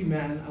thank you,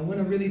 man. I want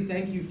to really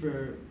thank you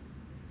for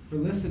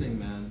listening,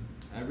 man.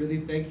 I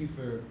really thank you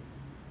for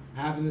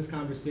having this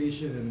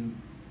conversation,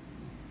 and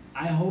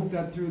I hope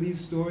that through these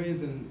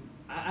stories, and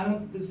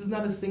this is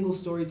not a single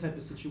story type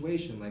of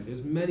situation. Like,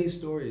 there's many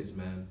stories,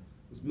 man.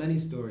 There's many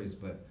stories,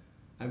 but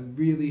I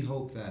really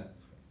hope that,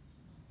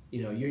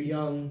 you're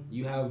young,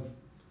 you have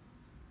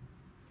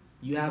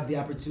the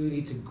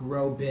opportunity to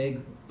grow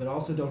big, but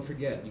also don't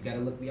forget, you got to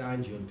look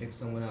behind you and pick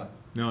someone up.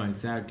 No,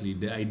 exactly.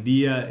 The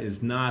idea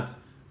is not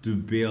to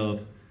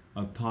build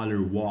a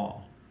taller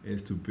wall.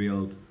 It's to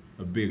build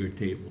a bigger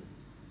table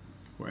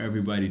for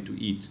everybody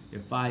to eat.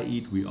 If I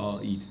eat, we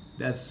all eat.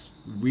 That's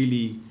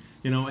really,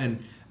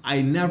 and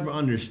I never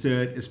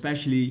understood,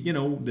 especially,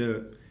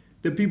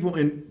 the people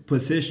in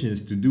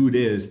positions to do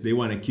this, they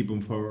want to keep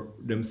them for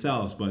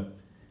themselves. But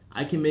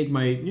I can make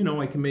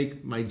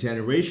my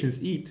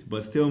generations eat,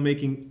 but still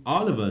making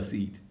all of us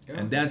eat. Yeah.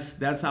 And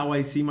that's how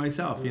I see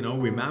myself.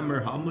 Remember,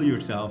 humble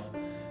yourself,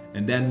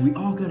 and then we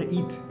all gotta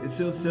eat. It's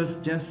just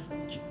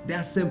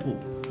that simple.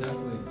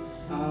 Definitely.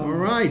 All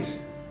right.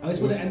 I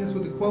just want to end this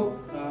with a quote.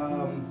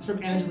 It's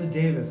from Angela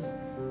Davis.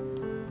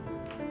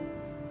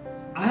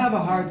 I have a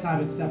hard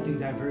time accepting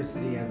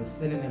diversity as a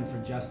synonym for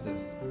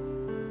justice.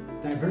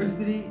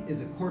 Diversity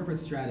is a corporate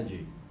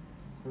strategy,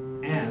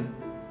 and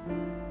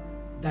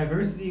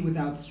diversity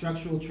without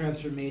structural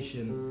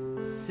transformation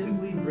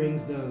simply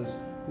brings those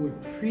who were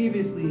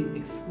previously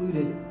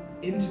excluded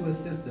into a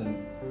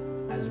system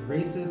as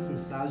racist,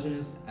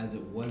 misogynist as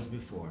it was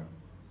before.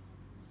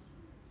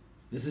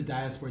 This is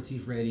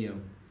Diasportif Radio.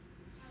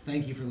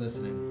 Thank you for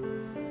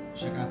listening.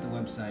 Check out the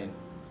website.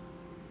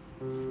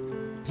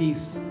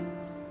 Peace.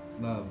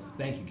 Love.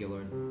 Thank you,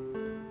 Gillard.